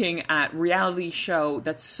looking at reality show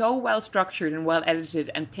that's so well structured and well edited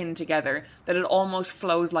and pinned together that it almost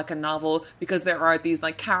flows like a novel, because there are these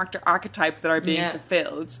like character archetypes that are being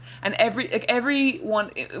fulfilled. And everyone,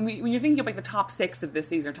 when you're thinking about the top 6 of this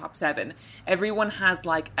season, or top 7, everyone has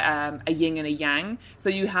like a yin and a yang. So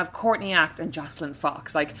you have Courtney Act and Jocelyn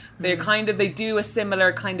Fox. Like they're they do a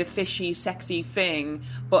similar kind of fishy, sexy thing,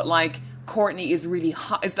 but like Courtney is really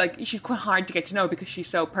hot. It's like she's quite hard to get to know because she's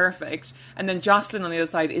so perfect, and then Jocelyn on the other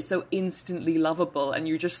side is so instantly lovable, and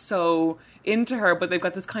you're just so into her. But they've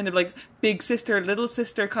got this kind of like big sister, little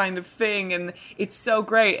sister kind of thing, and it's so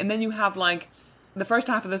great. And then you have like the first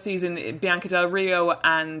half of the season, Bianca Del Rio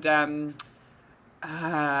and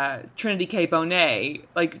Trinity K. Bonet,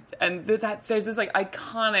 like, and that there's this like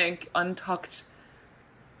iconic Untucked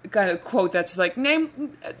kind of quote that's just like,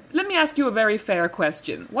 let me ask you a very fair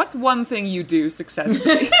question. What's one thing you do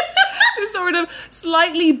successfully? This sort of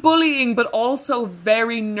slightly bullying but also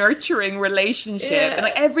very nurturing relationship. And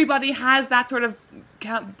like everybody has that sort of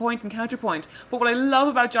point and counterpoint. But what I love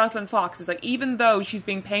about Jocelyn Fox is like, even though she's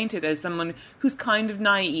being painted as someone who's kind of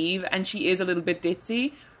naive and she is a little bit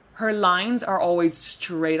ditzy, her lines are always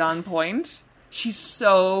straight on point. She's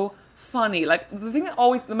so funny. Like the thing that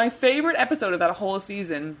my favorite episode of that whole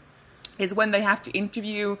season is when they have to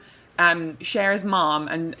interview Cher's mom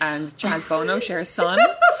and Chaz Bono, Cher's son,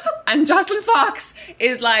 and Jocelyn Fox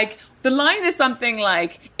is like, the line is something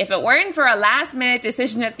like, if it weren't for a last minute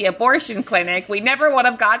decision at the abortion clinic, we never would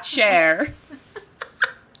have got Cher.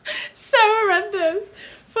 So horrendous.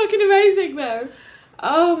 Fucking amazing though.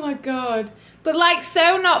 Oh my God. But like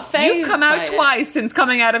so not phased. You've come out twice since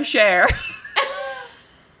coming out of Cher.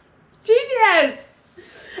 Genius!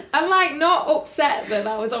 I'm like not upset that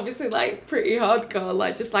was obviously like pretty hardcore,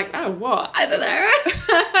 like just like, oh what? I don't know.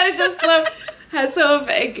 I just love her sort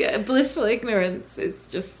of blissful ignorance is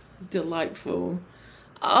just delightful.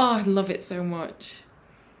 Oh, I love it so much.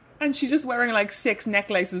 And she's just wearing like 6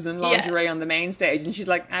 necklaces and lingerie on the main stage, and she's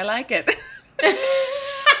like, I like it.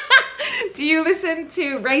 Do you listen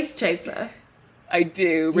to Race Chaser? I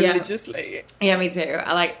do, religiously. Yeah, me too.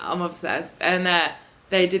 I'm obsessed. And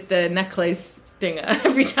they did the necklace stinger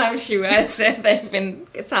every time she wears it. They've been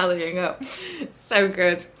tallying up. So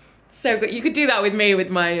good. So good. You could do that with me with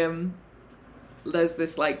my, there's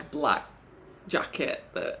this like black jacket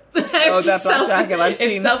that that black jacket I've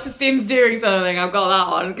seen. If self-esteem's doing something, I've got that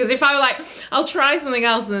on. Because if I were like, I'll try something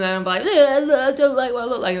else and then I'm like, I don't like what I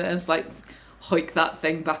look like, and then it's like, hike that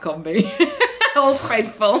thing back on me. All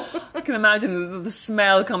faithful. I can imagine the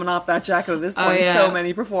smell coming off that jacket at this point. So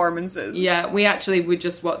many performances. Yeah, we actually were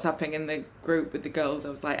just WhatsApping in the group with the girls. I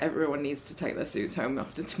was like, everyone needs to take their suits home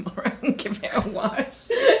after tomorrow and give it a wash.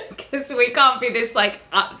 Because we can't be this like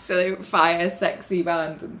absolute fire sexy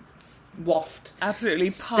band and waft absolutely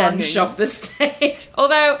stench ponging off the stage.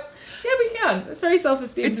 Although, yeah, we can. It's very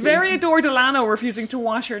self-esteem. It's very Adore Delano refusing to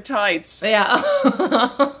wash her tights. Yeah.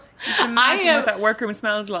 Imagine what that workroom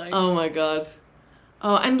smells like. Oh my god.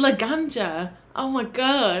 Oh, and Laganja. Oh my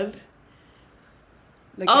god.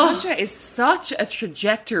 Laganja is such a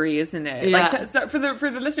trajectory, isn't it? Yeah. Like, so for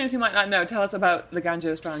the listeners who might not know, tell us about Laganja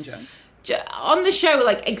Ostranja. On the show,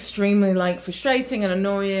 like, extremely, like, frustrating and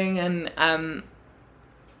annoying, and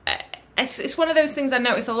it's one of those things I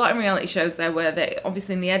notice a lot in reality shows there, where they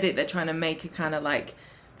obviously in the edit they're trying to make a kind of like,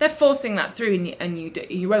 they're forcing that through, and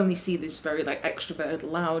you only see this very like extroverted,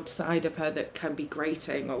 loud side of her that can be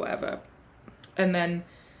grating or whatever, and then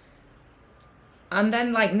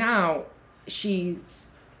like now she's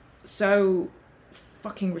so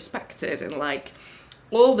fucking respected, and like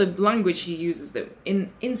all the language she uses that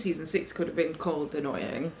in season 6 could have been called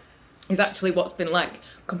annoying is actually what's been like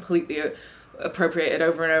completely appropriated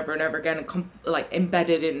over and over and over again, and like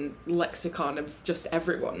embedded in lexicon of just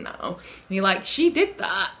everyone now. And you're like, she did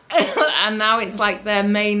that. And now it's like their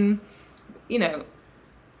main, you know,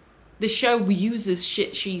 the show uses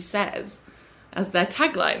shit she says as their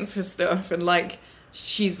taglines for stuff, and like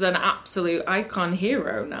she's an absolute icon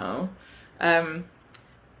hero now. I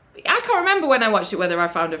can't remember when I watched it whether I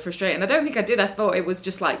found it frustrating. I don't think I did. I thought it was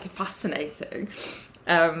just like fascinating.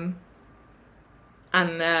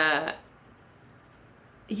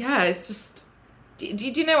 Yeah, it's just... Do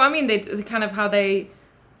you know what I mean? They kind of how the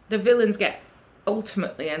villains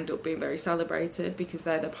ultimately end up being very celebrated because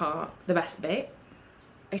they're the best bit.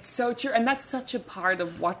 It's so true, and that's such a part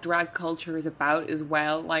of what drag culture is about as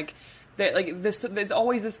well. Like there's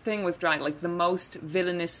always this thing with drag, like the most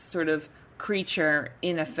villainous sort of creature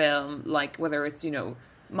in a film, like whether it's, you know,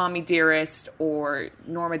 Mommy Dearest or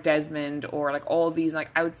Norma Desmond, or like all these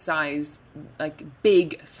like outsized, like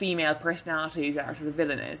big female personalities that are sort of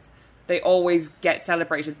villainous, they always get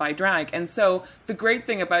celebrated by drag. And so the great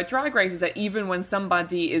thing about Drag Race is that even when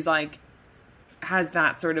somebody is like has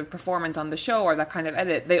that sort of performance on the show or that kind of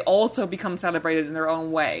edit, they also become celebrated in their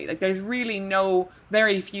own way. Like there's really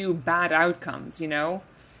very few bad outcomes, you know?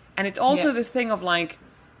 And it's also this thing of like,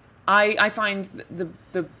 I find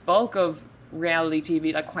the bulk of reality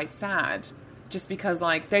TV like quite sad, just because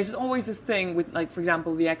like there's always this thing with, like, for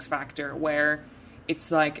example, the X Factor, where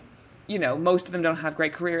it's like, you know, most of them don't have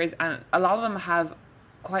great careers, and a lot of them have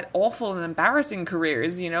quite awful and embarrassing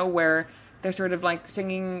careers, you know, where they're sort of like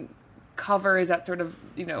singing covers at sort of,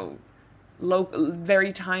 you know,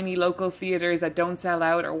 very tiny local theaters that don't sell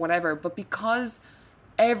out or whatever. But because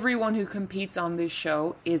everyone who competes on this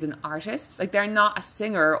show is an artist, like they're not a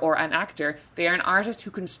singer or an actor, they are an artist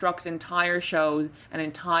who constructs entire shows and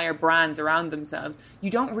entire brands around themselves,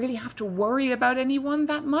 you don't really have to worry about anyone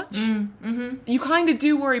that much. You kind of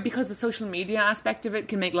do worry because the social media aspect of it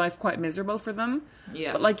can make life quite miserable for them.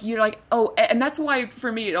 Yeah. But like, you're like, oh, and that's why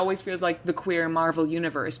for me it always feels like the queer Marvel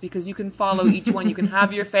universe, because you can follow each one, you can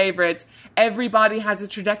have your favorites, everybody has a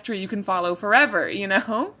trajectory you can follow forever, you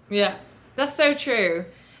know? Yeah. That's so true.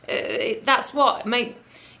 That's what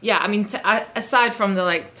yeah, I mean, aside from the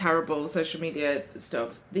like terrible social media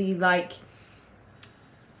stuff, the like,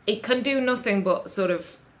 it can do nothing but sort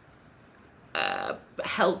of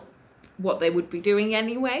help what they would be doing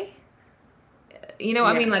anyway. You know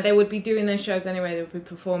what I mean? Like, they would be doing their shows anyway, they would be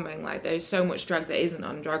performing. Like, there's so much drag that isn't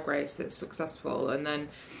on Drag Race that's successful, and then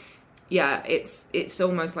yeah, it's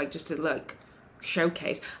almost like just a like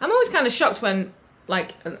showcase. I'm always kind of shocked when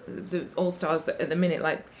like the All Stars at the minute,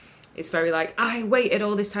 like it's very like, I waited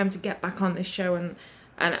all this time to get back on this show,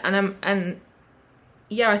 and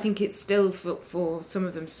yeah, I think it's still for some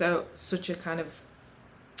of them such a kind of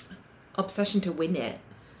obsession to win it.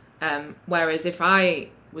 Whereas if I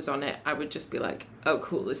was on it, I would just be like, oh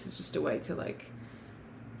cool, this is just a way to like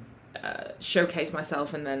showcase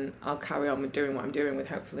myself, and then I'll carry on with doing what I'm doing with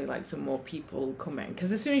hopefully like some more people coming.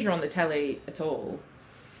 Because as soon as you're on the telly at all,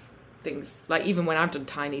 things like, even when I've done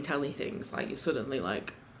tiny telly things, like, you're suddenly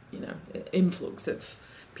like, you know, influx of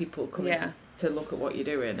people coming to look at what you're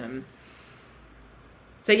doing.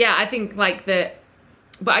 So yeah, I think like but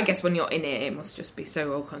I guess when you're in it, it must just be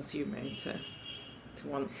so all consuming to to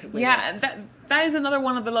want to win. Yeah, that is another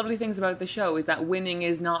one of the lovely things about the show, is that winning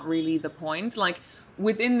is not really the point. Like,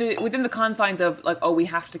 within the confines of, like, oh, we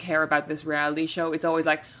have to care about this reality show, it's always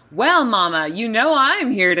like, well, mama, you know I'm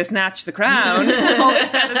here to snatch the crown, all this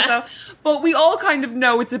kind of stuff. But we all kind of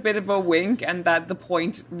know it's a bit of a wink, and that the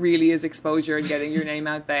point really is exposure and getting your name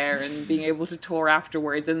out there and being able to tour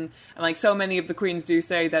afterwards. And like so many of the queens do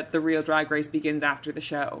say that the real Drag Race begins after the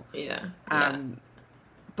show. Yeah.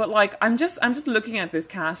 But like, I'm just looking at this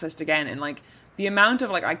cast list again, and like, the amount of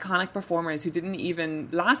like iconic performers who didn't even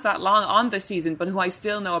last that long on this season, but who I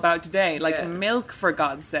still know about today, like Milk, for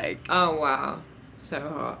God's sake. Oh wow, so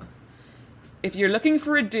hot. If you're looking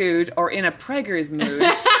for a dude or in a preggers mood,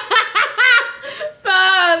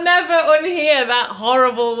 never unhear that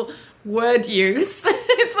horrible word use.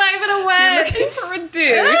 It's not even a word. If you're looking for a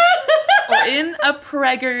dude or in a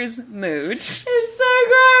preggers mood, it's so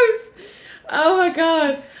gross. Oh my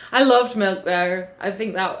god, I loved Milk though. I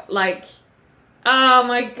think that, like, oh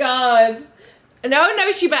my god.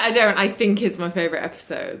 No, She Bet I Don't, I think is my favourite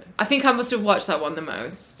episode. I think I must have watched that one the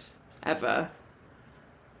most ever.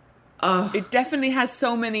 Oh. It definitely has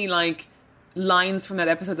so many like lines from that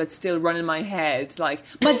episode that still run in my head. Like,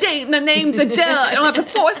 my name's Adele, I don't have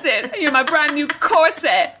to force it. You're my brand new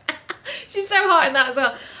corset. She's so hot in that as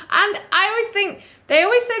well. And I always think, they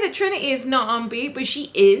always say that Trinity is not on beat, but she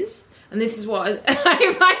is. And this is what,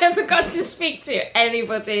 if I ever got to speak to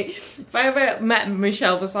anybody, if I ever met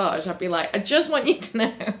Michelle Visage, I'd be like, I just want you to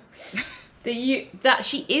know that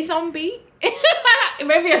she is on beat.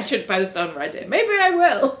 Maybe I should post on Reddit. Maybe I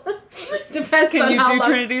will. Depends on how long. Can you do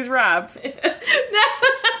Trinity's rap? No,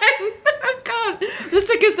 I can't. Just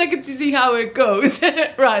take a second to see how it goes.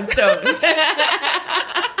 Rhinestones.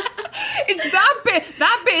 It's that bit.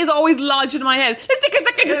 That bit is always lodged in my head. Let's take a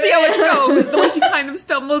second to see how it goes. The way she kind of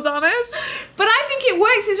stumbles on it. But I think it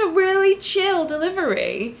works. It's a really chill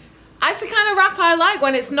delivery. That's the kind of rap I like,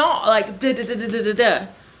 when it's not like da da da da da da.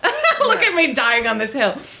 Look at me dying on this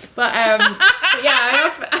hill. But yeah,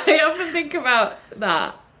 I often think about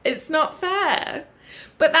that. It's not fair.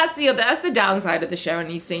 But that's the downside of the show,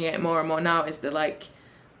 and you see it more and more now, is the like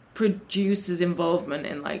producers' involvement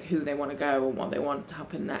in like who they want to go and what they want to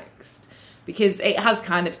happen next, because it has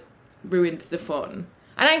kind of ruined the fun.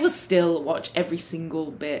 And I will still watch every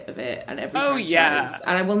single bit of it and every franchise,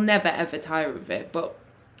 and I will never ever tire of it. But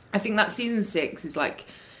I think that season 6 is like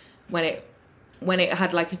when it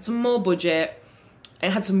had like some more budget,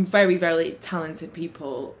 it had some very, very talented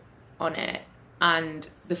people on it, and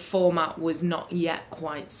the format was not yet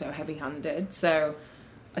quite so heavy-handed. So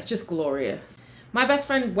it's just glorious. My best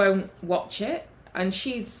friend won't watch it, and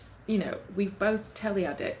she's, you know, we both telly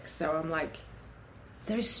addicts, so I'm like,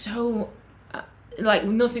 there's so, like,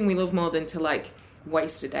 nothing we love more than to, like,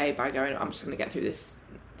 waste a day by going, I'm just going to get through this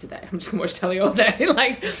today. I'm just going to watch telly all day.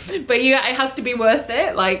 Like, but yeah, it has to be worth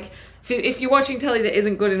it. Like, if you're watching telly that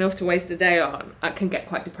isn't good enough to waste a day on, it can get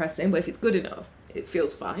quite depressing, but if it's good enough, it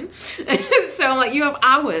feels fine. So I'm like, you have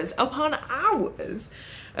hours upon hours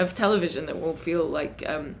of television that will feel like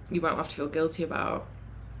you won't have to feel guilty about.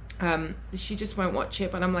 She just won't watch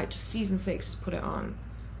it, but I'm like, just season 6, just put it on.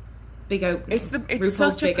 Big opening. It's RuPaul's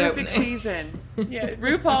such a perfect season. Yeah,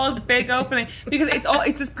 RuPaul's big opening, because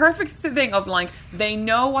it's this perfect thing of like, they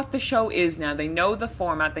know what the show is now. They know the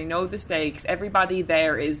format. They know the stakes. Everybody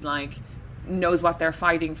there is like, knows what they're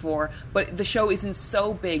fighting for, but the show isn't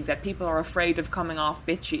so big that people are afraid of coming off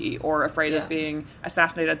bitchy or afraid of being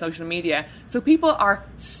assassinated on social media. So people are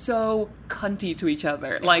so cunty to each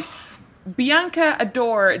other. Like, Bianca,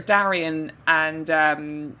 Adore, Darian,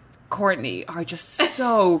 and Courtney are just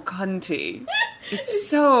so cunty. It's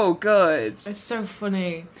so good. It's so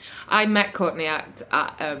funny. I met Courtney at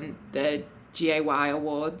the GAY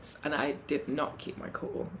Awards, and I did not keep my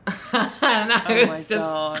cool. And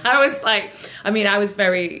I was like, I mean, I was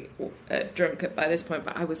very drunk by this point,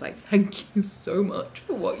 but I was like, thank you so much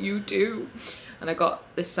for what you do. And I got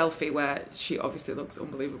this selfie where she obviously looks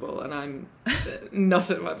unbelievable, and I'm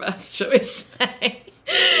not at my best, shall we say.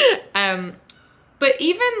 But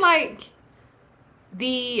even like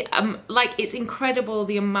the like, it's incredible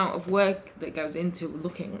the amount of work that goes into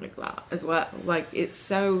looking like that as well. Like, it's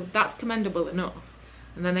so, that's commendable enough,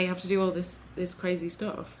 and then they have to do all this crazy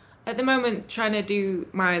stuff. At the moment, trying to do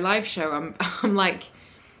my live show, I'm like,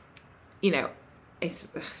 you know, it's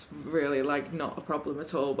really like not a problem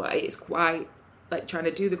at all, but it's quite like trying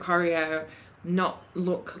to do the choreo, not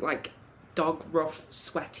look like dog rough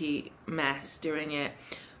sweaty mess doing it,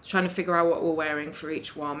 trying to figure out what we're wearing for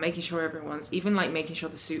each one, making sure everyone's, even like making sure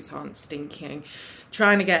the suits aren't stinking,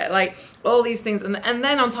 trying to get like all these things, and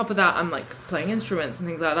then on top of that I'm like playing instruments and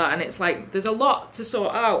things like that, and it's like there's a lot to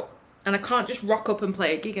sort out and I can't just rock up and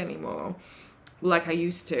play a gig anymore like I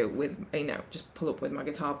used to with, just pull up with my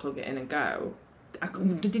guitar, plug it in and go. I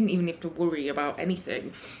didn't even have to worry about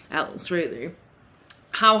anything else, really.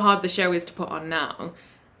 How hard the show is to put on now,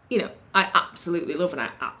 I absolutely love, and I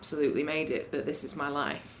absolutely made it that this is my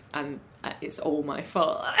life, and it's all my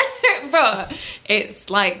fault. But it's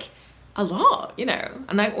like a lot,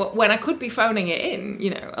 and when I could be phoning it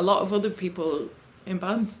in, a lot of other people in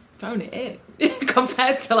bands phone it in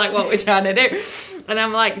compared to like what we're trying to do. And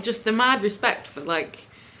I'm like, just the mad respect for like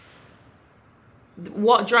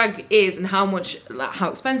what drag is and how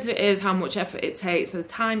expensive it is, how much effort it takes, the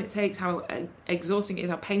time it takes, how exhausting it is,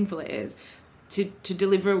 how painful it is to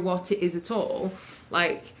deliver what it is at all.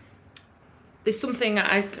 Like, there's something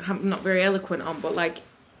I'm not very eloquent on, but like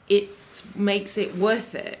it makes it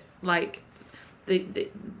worth it. Like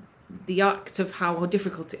the act of how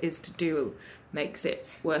difficult it is to do makes it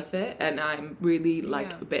worth it. And I'm really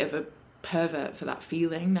like a bit of a pervert for that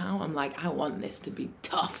feeling now. I'm like, I want this to be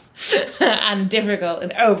tough and difficult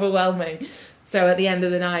and overwhelming. So at the end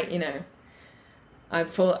of the night, I'm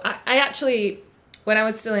full. I actually, when I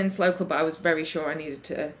was still in Slow Club, I was very sure I needed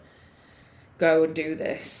to go and do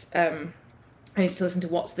this. I used to listen to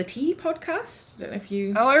What's the Tea podcast. I don't know if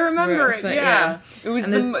you... Oh, I remember it, yeah. It was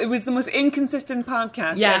the most inconsistent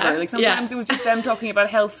podcast ever. Like, sometimes it was just them talking about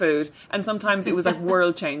health food, and sometimes it was, like,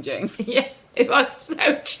 world-changing. Yeah, it was so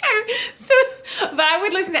true. But I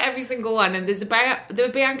would listen to every single one, and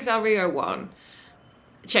the Bianca Del Rio one,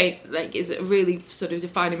 is a really sort of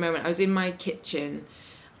defining moment. I was in my kitchen,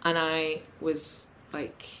 and I was,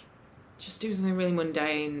 like, just doing something really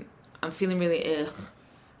mundane. I'm feeling really ugh.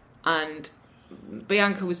 And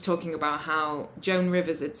Bianca was talking about how Joan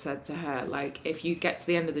Rivers had said to her, like, if you get to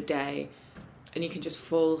the end of the day and you can just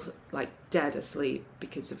fall, like, dead asleep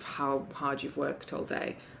because of how hard you've worked all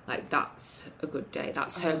day, like, that's a good day.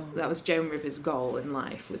 That was Joan Rivers' goal in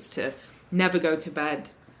life, was to never go to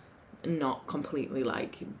bed not completely,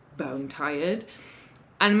 like, bone tired.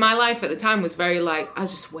 And my life at the time was very, like, I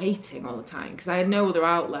was just waiting all the time because I had no other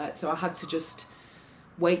outlet, so I had to just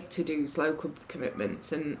wait to do Slow Club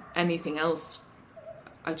commitments, and anything else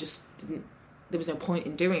I just didn't, there was no point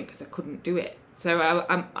in doing because I couldn't do it. So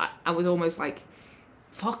I was almost like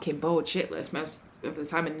fucking bored shitless most of the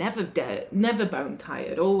time, and never bone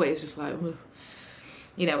tired, always just like ugh.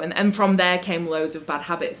 And from there came loads of bad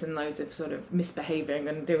habits and loads of sort of misbehaving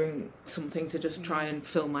and doing something to just try and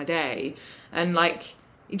fill my day. And like,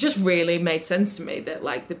 it just really made sense to me that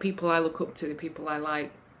like the people I look up to, the people I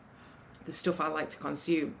like, the stuff I like to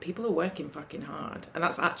consume, people are working fucking hard, and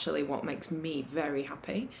that's actually what makes me very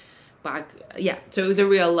happy. But so it was a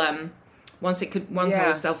real once I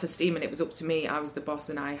was self-esteem and it was up to me, I was the boss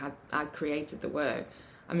and I created the work.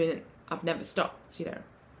 I mean, I've never stopped,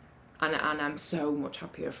 and I'm so much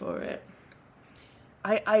happier for it.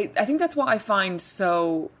 I think that's what I find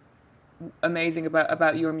so amazing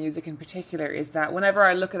about your music in particular, is that whenever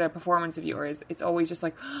I look at a performance of yours, it's always just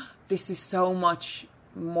like, oh, this is so much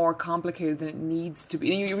more complicated than it needs to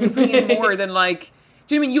be. You're putting in more than like,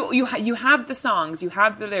 do you know what I mean? You have the songs, you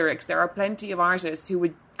have the lyrics. There are plenty of artists who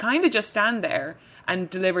would kind of just stand there and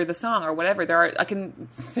deliver the song or whatever. I can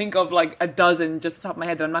think of like a dozen just off the top of my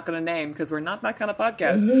head that I'm not going to name because we're not that kind of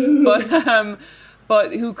podcast.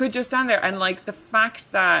 But who could just stand there, and like the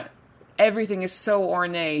fact that everything is so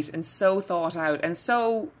ornate and so thought out and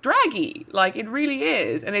so draggy, like it really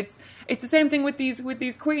is. And it's the same thing with these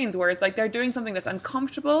queens, where it's like they're doing something that's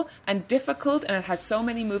uncomfortable and difficult, and it has so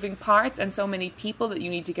many moving parts and so many people that you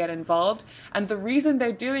need to get involved. And the reason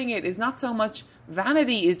they're doing it is not so much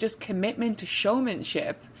vanity, is just commitment to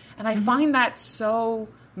showmanship. And I find that so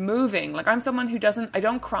moving. Like, I'm someone who I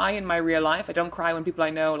don't cry in my real life. I don't cry when people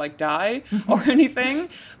I know like die or anything.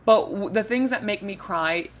 But the things that make me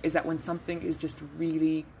cry is that when something is just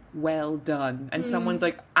really well done and someone's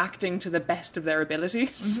like acting to the best of their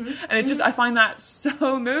abilities. And I find that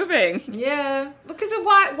so moving. Yeah, because of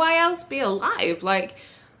why else be alive? Like,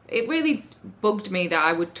 it really bugged me that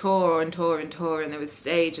I would tour and tour and tour, and there was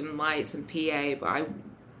stage and lights and PA, but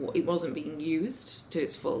it wasn't being used to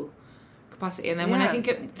its full capacity. And then when I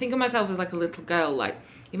think of myself as like a little girl, like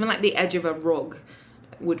even like the edge of a rug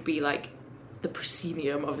would be like the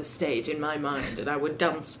proscenium of a stage in my mind, and I would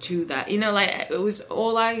dance to that. Like it was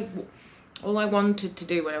all I wanted to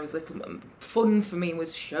do when I was little. Fun for me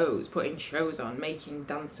was shows, putting shows on, making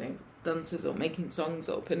dances up, making songs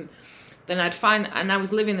up, and then I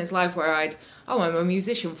was living this life where I'm a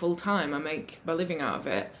musician full time. I make my living out of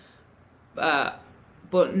it.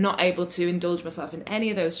 But not able to indulge myself in any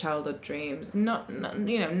of those childhood dreams. None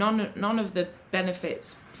of the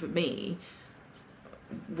benefits for me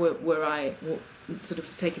were I sort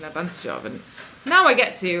of taken advantage of, and now I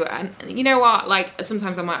get to, and you know what, like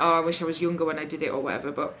sometimes I'm like, oh, I wish I was younger when I did it or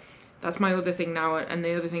whatever, but that's my other thing now. And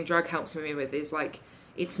the other thing drag helps me with is like,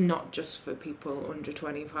 it's not just for people under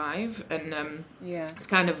 25, and it's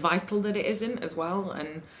kind of vital that it isn't as well.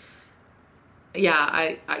 And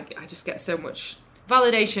yeah, I just get so much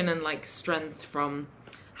validation and like strength from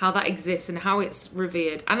how that exists and how it's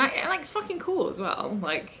revered, and like it's fucking cool as well.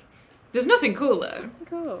 Like, there's nothing cooler.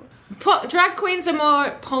 Cool. Drag queens are more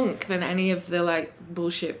punk than any of the like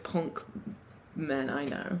bullshit punk men I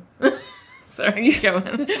know. Sorry, go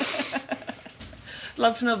on.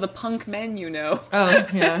 Love to know the punk men you know. Oh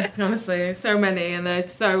yeah, honestly, so many, and they're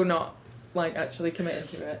so not like actually committed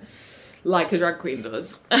to it, like a drag queen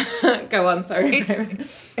does. Go on, sorry.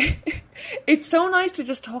 It's so nice to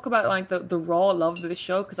just talk about like the raw love of this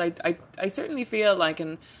show, because I certainly feel like,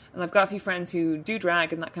 and I've got a few friends who do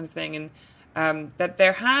drag and that kind of thing, and that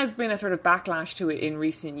there has been a sort of backlash to it in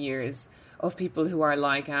recent years of people who are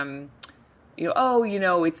like,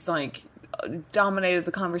 it's like dominated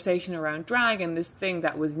the conversation around drag, and this thing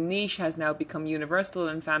that was niche has now become universal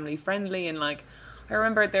and family friendly. And like, I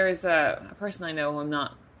remember there is a person I know who I'm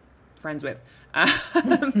not friends with,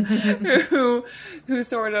 who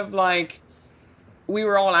sort of like, we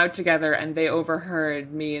were all out together and they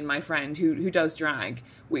overheard me and my friend who does drag.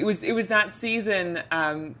 It was that season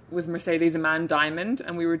with Mercedes Amand Diamond,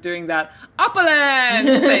 and we were doing that Upperland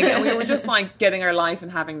thing, and we were just like getting our life and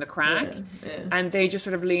having the crack. Yeah. And they just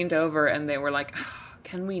sort of leaned over and they were like,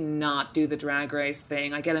 can we not do the Drag Race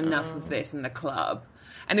thing? I get enough of this in the club.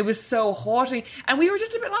 And it was so haughty. And we were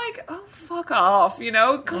just a bit like, oh, fuck off,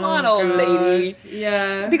 come on, old lady.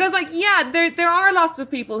 Yeah. Because, like, yeah, there are lots of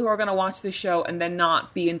people who are going to watch this show and then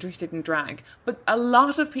not be interested in drag. But a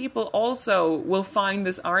lot of people also will find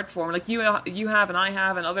this art form. Like, you have, and I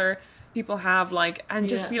have, and other people have, like, and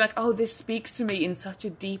just be like, oh, this speaks to me in such a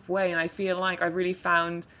deep way. And I feel like I've really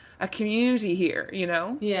found a community here,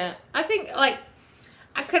 Yeah. I think, like,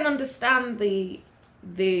 I can understand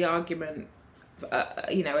the argument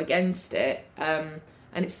against it, and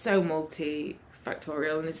it's so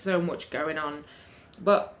multifactorial and there's so much going on.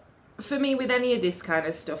 But for me, with any of this kind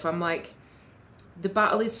of stuff, I'm like, the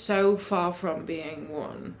battle is so far from being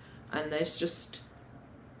won, and there's just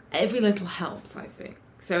every little helps, I think.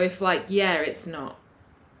 So if like, it's not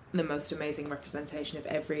the most amazing representation of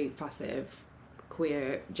every facet of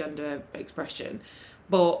queer gender expression,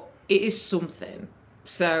 but it is something.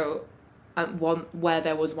 So where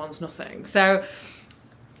there was once nothing. So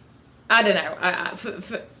I don't know.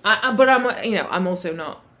 But I'm also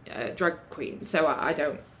not a drag queen, so I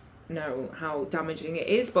don't know how damaging it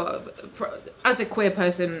is. But as a queer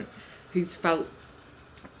person who's felt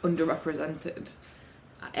underrepresented,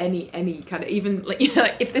 any kind of, even like,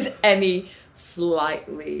 if there's any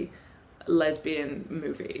slightly lesbian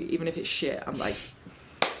movie, even if it's shit, I'm like,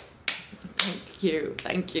 thank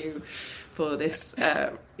you for this,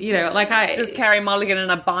 like I... Just Carrie Mulligan in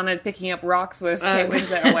a bonnet picking up rocks with Kate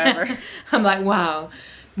Winslet or whatever. I'm like,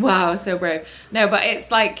 wow, so brave. No, but it's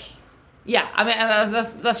like, yeah, I mean,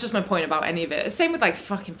 that's just my point about any of it. Same with like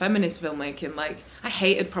fucking feminist filmmaking. Like, I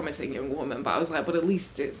hated Promising Young Woman, but I was like, but at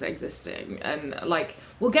least it's existing. And like,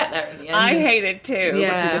 we'll get there in the end. I hate it too,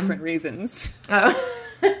 but for different reasons. Oh.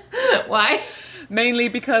 Why? Mainly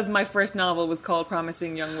because my first novel was called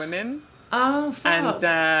Promising Young Women. Oh, fuck.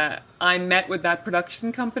 And I met with that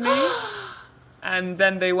production company, and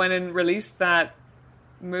then they went and released that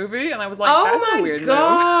movie, and I was like, that's a weird move.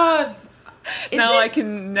 Now I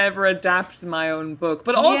can never adapt my own book.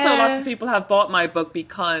 But also lots of people have bought my book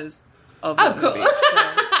because of the cool. movie. So,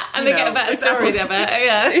 and they get a better story of it.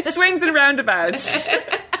 Yeah. It swings and roundabouts.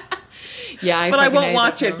 Yeah, but I won't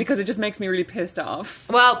watch it because it just makes me really pissed off.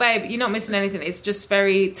 Well, babe, you're not missing anything. It's just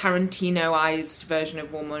very Tarantino-ized version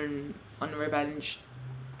of Woman on Revenge,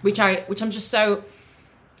 which I'm just so.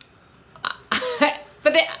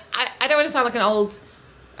 But I don't want to sound like an old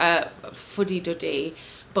fuddy-duddy,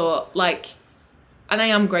 but like, and I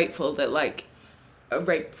am grateful that like a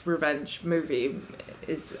rape revenge movie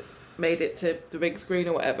is made it to the big screen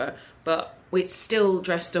or whatever, but it's still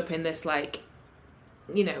dressed up in this like,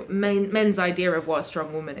 men's idea of what a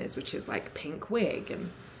strong woman is, which is like pink wig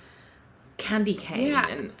and candy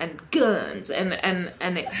cane and guns and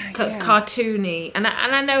it's cartoony, and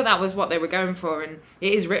I know that was what they were going for, and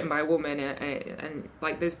it is written by a woman, and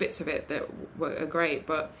like there's bits of it that are great,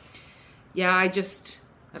 but yeah, I don't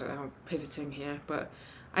know, I'm pivoting here, but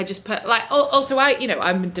I just put like also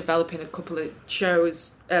I'm developing a couple of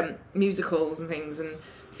shows, musicals and things, and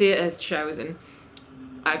theatre shows, and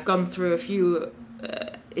I've gone through a few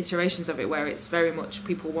iterations of it where it's very much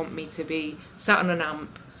people want me to be sat on an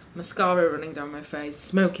amp, mascara running down my face,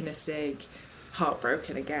 smoking a cig,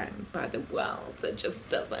 heartbroken again by the world that just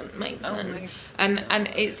doesn't make sense. And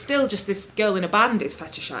it's still just this girl in a band is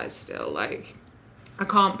fetishized still. Like, I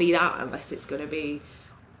can't be that unless it's going to be,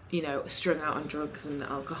 you know, strung out on drugs and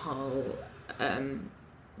alcohol,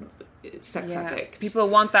 sex addict. People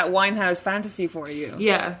want that Winehouse fantasy for you.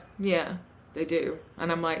 Yeah, they do.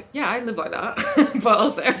 And I'm like, yeah, I live like that. But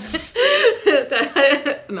also,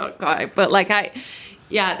 not quite. But like,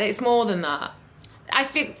 it's more than that. I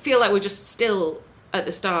feel like we're just still at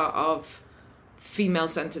the start of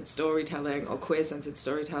female-centered storytelling or queer-centered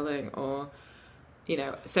storytelling, or, you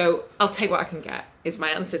know, so I'll take what I can get is my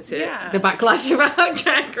answer to the backlash about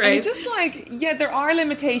Drag Race. And just like, there are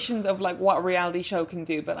limitations of like what a reality show can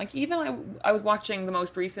do, but like even I was watching the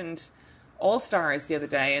most recent All Stars the other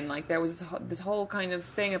day, and like there was this whole kind of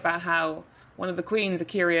thing about how one of the queens,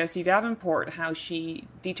 Akira C. Davenport, how she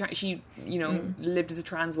lived as a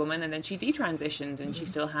trans woman, and then she detransitioned, and she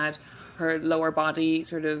still had her lower body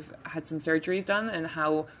sort of had some surgeries done, and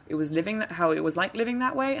how it was like living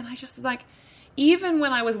that way. And I just was like, even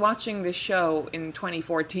when I was watching this show in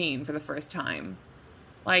 2014 for the first time,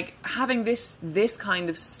 like having this kind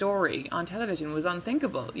of story on television was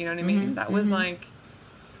unthinkable. You know what I mean? That was like,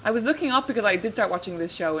 I was looking up because I did start watching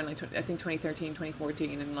this show in like I think 2013,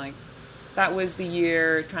 2014, and like that was the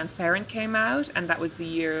year Transparent came out, and that was the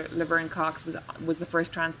year Laverne Cox was the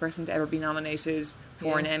first trans person to ever be nominated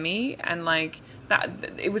for an Emmy, and like that,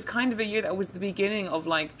 it was kind of a year that was the beginning of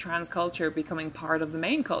like trans culture becoming part of the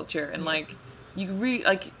main culture, and like you really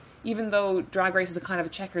like, even though Drag Race is a kind of a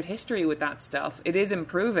checkered history with that stuff, it is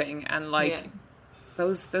improving, and like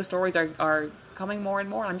those stories are coming more and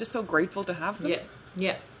more. I'm just so grateful to have them.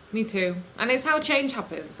 Yeah, me too. And it's how change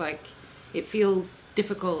happens. Like, it feels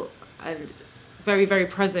difficult and very, very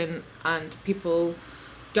present, and people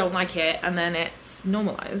don't like it, and then it's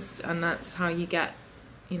normalized, and that's how you get,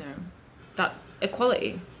 you know, that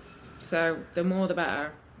equality. So the more the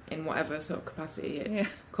better, in whatever sort of capacity it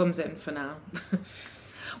comes in for now.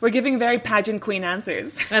 We're giving very pageant queen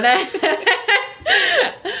answers. No,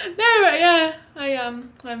 yeah, I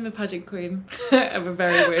am. I'm a pageant queen of a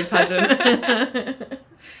very weird pageant.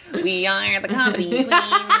 We are the comedy queens.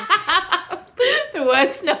 The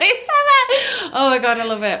worst noise ever. Oh my god, I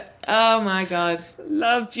love it. Oh my god.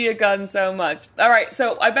 Love Gia Gunn so much. All right,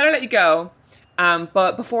 so I better let you go.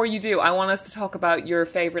 But before you do, I want us to talk about your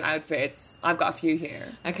favourite outfits. I've got a few here.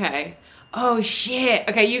 Okay. Oh shit.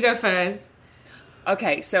 Okay, you go first.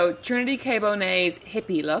 Okay, so Trinity K. Bonet's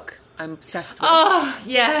hippie look, I'm obsessed with. Oh,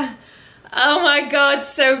 yeah. Oh my god,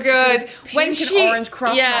 so good. Pink and orange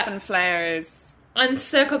crop top and flares. And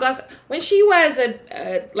circle glass. When she wears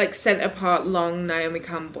a like centre part long Naomi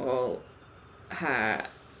Campbell hair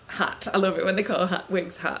hat, I love it when they call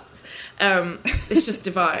wigs hats. It's just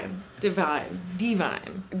divine.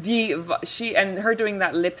 She and her doing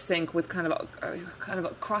that lip sync with kind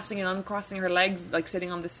of crossing and uncrossing her legs, like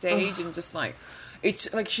sitting on the stage, and just like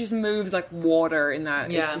it's like she moves like water in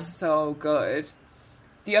that. It's just so good.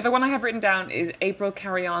 The other one I have written down is April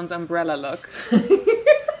Carry-On's umbrella look.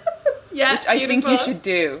 Yeah, which I think you should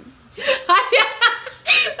do.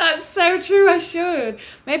 That's so true, I should.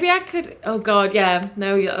 Maybe I could... Oh, God, yeah.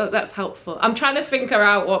 No, that's helpful. I'm trying to think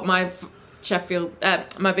out what my Sheffield...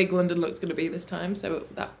 my big London look's going to be this time, so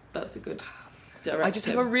that's a good directive. I just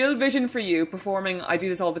have a real vision for you performing... I do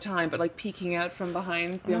this all the time, but like peeking out from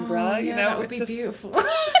behind the umbrella, you know? That would be beautiful.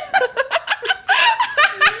 Oh,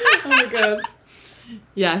 my God.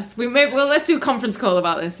 Yes, let's do a conference call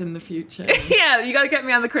about this in the future. Yeah, you got to get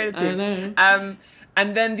me on the credit team. I know.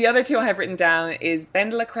 And then the other two I have written down is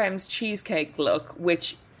Ben de la Crème's cheesecake look,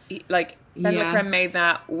 which like Ben de la Crème made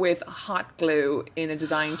that with hot glue in a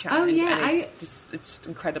design challenge. Oh yeah, and it's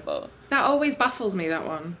incredible. That always baffles me. That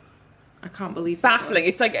one, I can't believe. Baffling.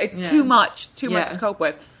 It's like it's too much to cope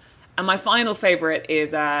with. And my final favorite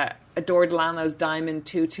is Adore Delano's diamond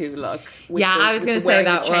tutu look. I was going to say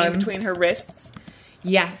that chain one between her wrists.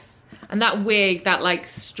 Yes, and that wig, that like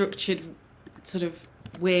structured sort of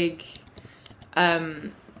wig,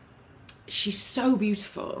 she's so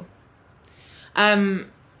beautiful. I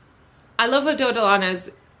love Adore Delano's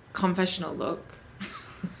confessional look,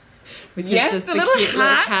 which is just the little cute hat.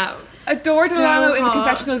 Little cap. Adore Delano So in the hot.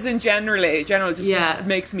 confessionals in general just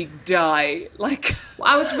makes me die. Like,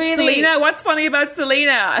 I was really... Selena, what's funny about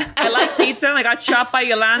Selena? I like pizza and I got shot by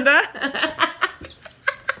Yolanda.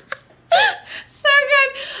 So good.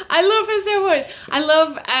 I love her so much. I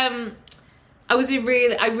love I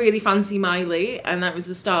really fancy Miley, and that was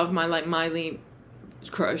the start of my like Miley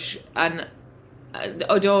crush, and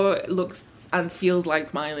Adore looks and feels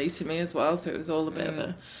like Miley to me as well. So it was all a bit of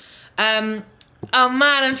a... oh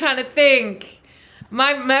man, I'm trying to think.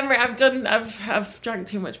 My memory, I've drank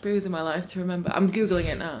too much booze in my life to remember. I'm Googling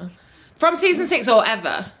it now. From season 6 or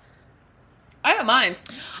ever? I don't mind.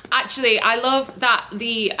 Actually, I love that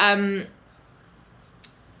the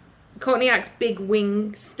Courtney Act's big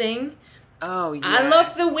wings thing. Oh, yes. I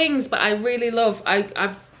love the wings, but I really love...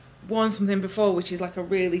 I've worn something before, which is like a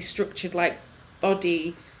really structured like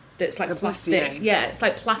body that's like plastic. Yeah, it's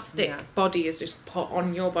like plastic body is just put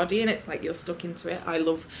on your body and it's like you're stuck into it. I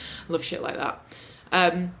love shit like that.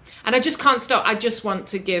 And I just can't stop. I just want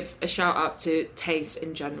to give a shout out to Tace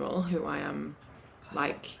in general, who I am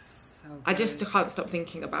like... I just can't stop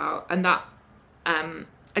thinking about. And that...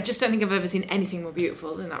 I just don't think I've ever seen anything more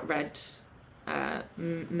beautiful than that red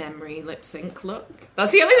memory lip sync look.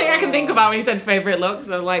 That's the only thing I can think about when you said favourite look.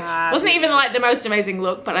 So like, wasn't even like the most amazing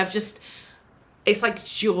look, but I've just... It's like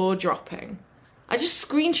jaw-dropping. I just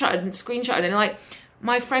screenshotted and like,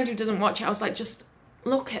 my friend who doesn't watch it, I was like, just...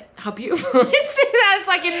 Look at how beautiful it is. It's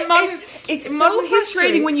like in modern... It's so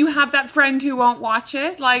frustrating when you have that friend who won't watch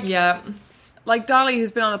it. Like, yeah. Like Dolly,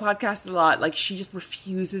 who's been on the podcast a lot, like she just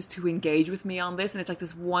refuses to engage with me on this, and it's like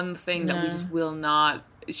this one thing that we just will not.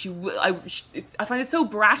 I find it so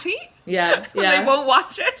bratty. Yeah, they won't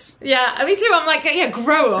watch it. Yeah, me too. I'm like, yeah,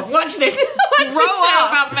 grow up. Watch this. Watch this show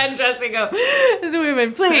about men dressing up as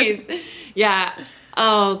women, please. Yeah.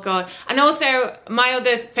 Oh god. And also, my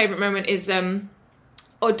other favourite moment is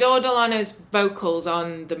Adore Delano's vocals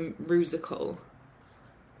on the Rusical.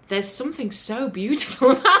 There's something so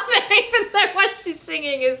beautiful about them, even though what she's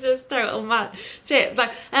singing is just total mad shit. It's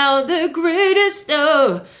like, oh, the greatest,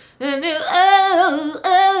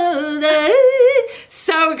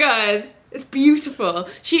 so good. It's beautiful.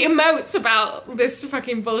 She emotes about this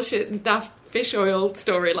fucking bullshit daft fish oil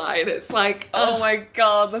storyline. It's like, oh my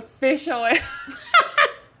god, the fish oil.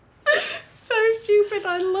 So stupid.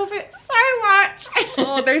 I love it so much.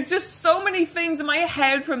 Oh, there's just so many things in my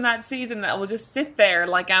head from that season that will just sit there.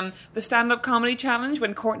 Like the stand-up comedy challenge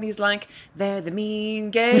when Courtney's like, they're the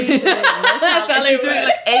mean gays. And she's doing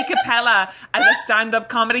like a cappella as a stand-up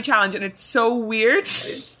comedy challenge, and it's so weird. It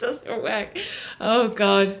just doesn't work. Oh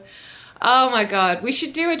god. Oh my god, we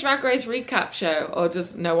should do a Drag Race recap show, or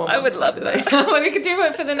just no one. I would love that. Well, we could do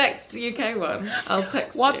it for the next UK one. I'll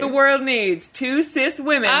text what you. the world needs: 2 cis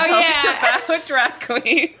women talking about drag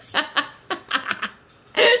queens.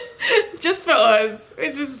 Just for us.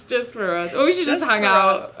 It's just for us. Or we should just hang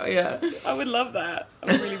out. Oh, yeah, I would love that.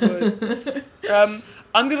 I really would.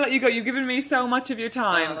 I'm gonna let you go. You've given me so much of your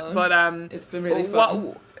time, but it's been really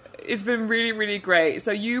fun. It's been really, really great.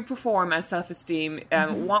 So you perform as Self-Esteem.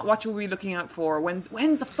 What should we be looking out for? When's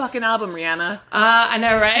the fucking album, Rihanna? I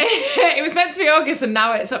know, right? It was meant to be August and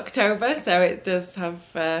now it's October, so it does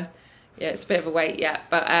have... it's a bit of a wait yet.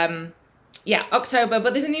 But October.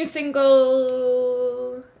 But there's a new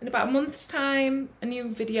single in about a month's time. A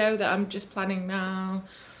new video that I'm just planning now.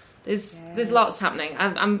 There's lots happening.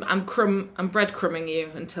 I'm breadcrumbing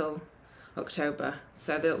you until October,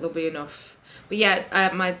 so there'll be enough. But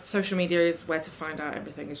yeah, my social media is where to find out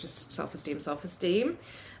everything. It's just self-esteem.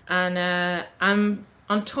 And I'm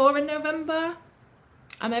on tour in November.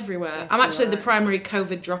 I'm everywhere. Yes, I'm actually the primary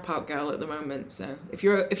COVID dropout girl at the moment. So if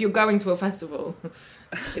you're going to a festival,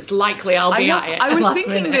 it's likely I'll be at it. I was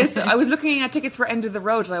thinking this. I was looking at tickets for End of the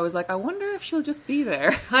Road, and I was like, I wonder if she'll just be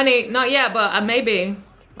there. Honey, not yet, but maybe.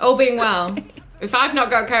 All being well. If I've not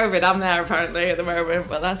got COVID, I'm there apparently at the moment,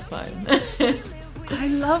 but that's fine. I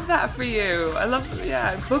love that for you. I love,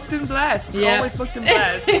 booked and blessed. Yeah. Always booked and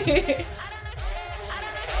blessed.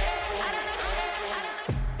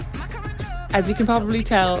 As you can probably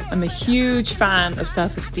tell, I'm a huge fan of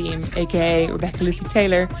Self-Esteem, aka Rebecca Lucy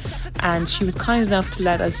Taylor, and she was kind enough to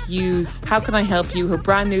let us use How Can I Help You, her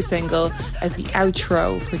brand new single, as the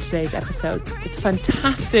outro for today's episode. It's a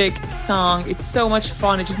fantastic song. It's so much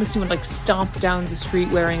fun. It just makes you want to stomp down the street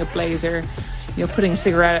wearing a blazer, putting a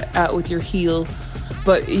cigarette out with your heel.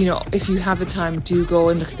 But, if you have the time, do go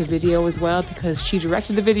and look at the video as well, because she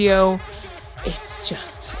directed the video. It's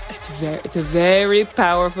a very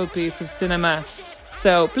powerful piece of cinema.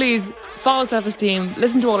 So please follow Self-Esteem,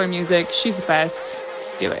 listen to all her music. She's the best.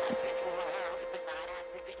 Do it.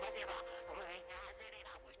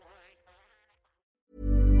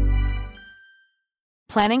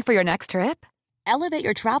 Planning for your next trip? Elevate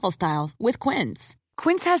your travel style with Quince.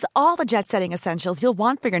 Quince has all the jet-setting essentials you'll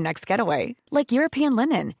want for your next getaway, like European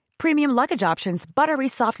linen, premium luggage options, buttery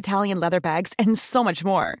soft Italian leather bags, and so much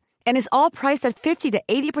more. And is all priced at 50 to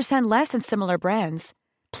 80% less than similar brands.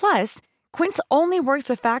 Plus, Quince only works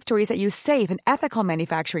with factories that use safe and ethical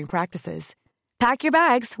manufacturing practices. Pack your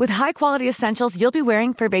bags with high-quality essentials you'll be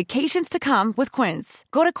wearing for vacations to come with Quince.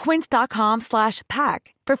 Go to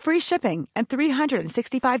quince.com/pack for free shipping and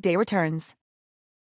 365-day returns.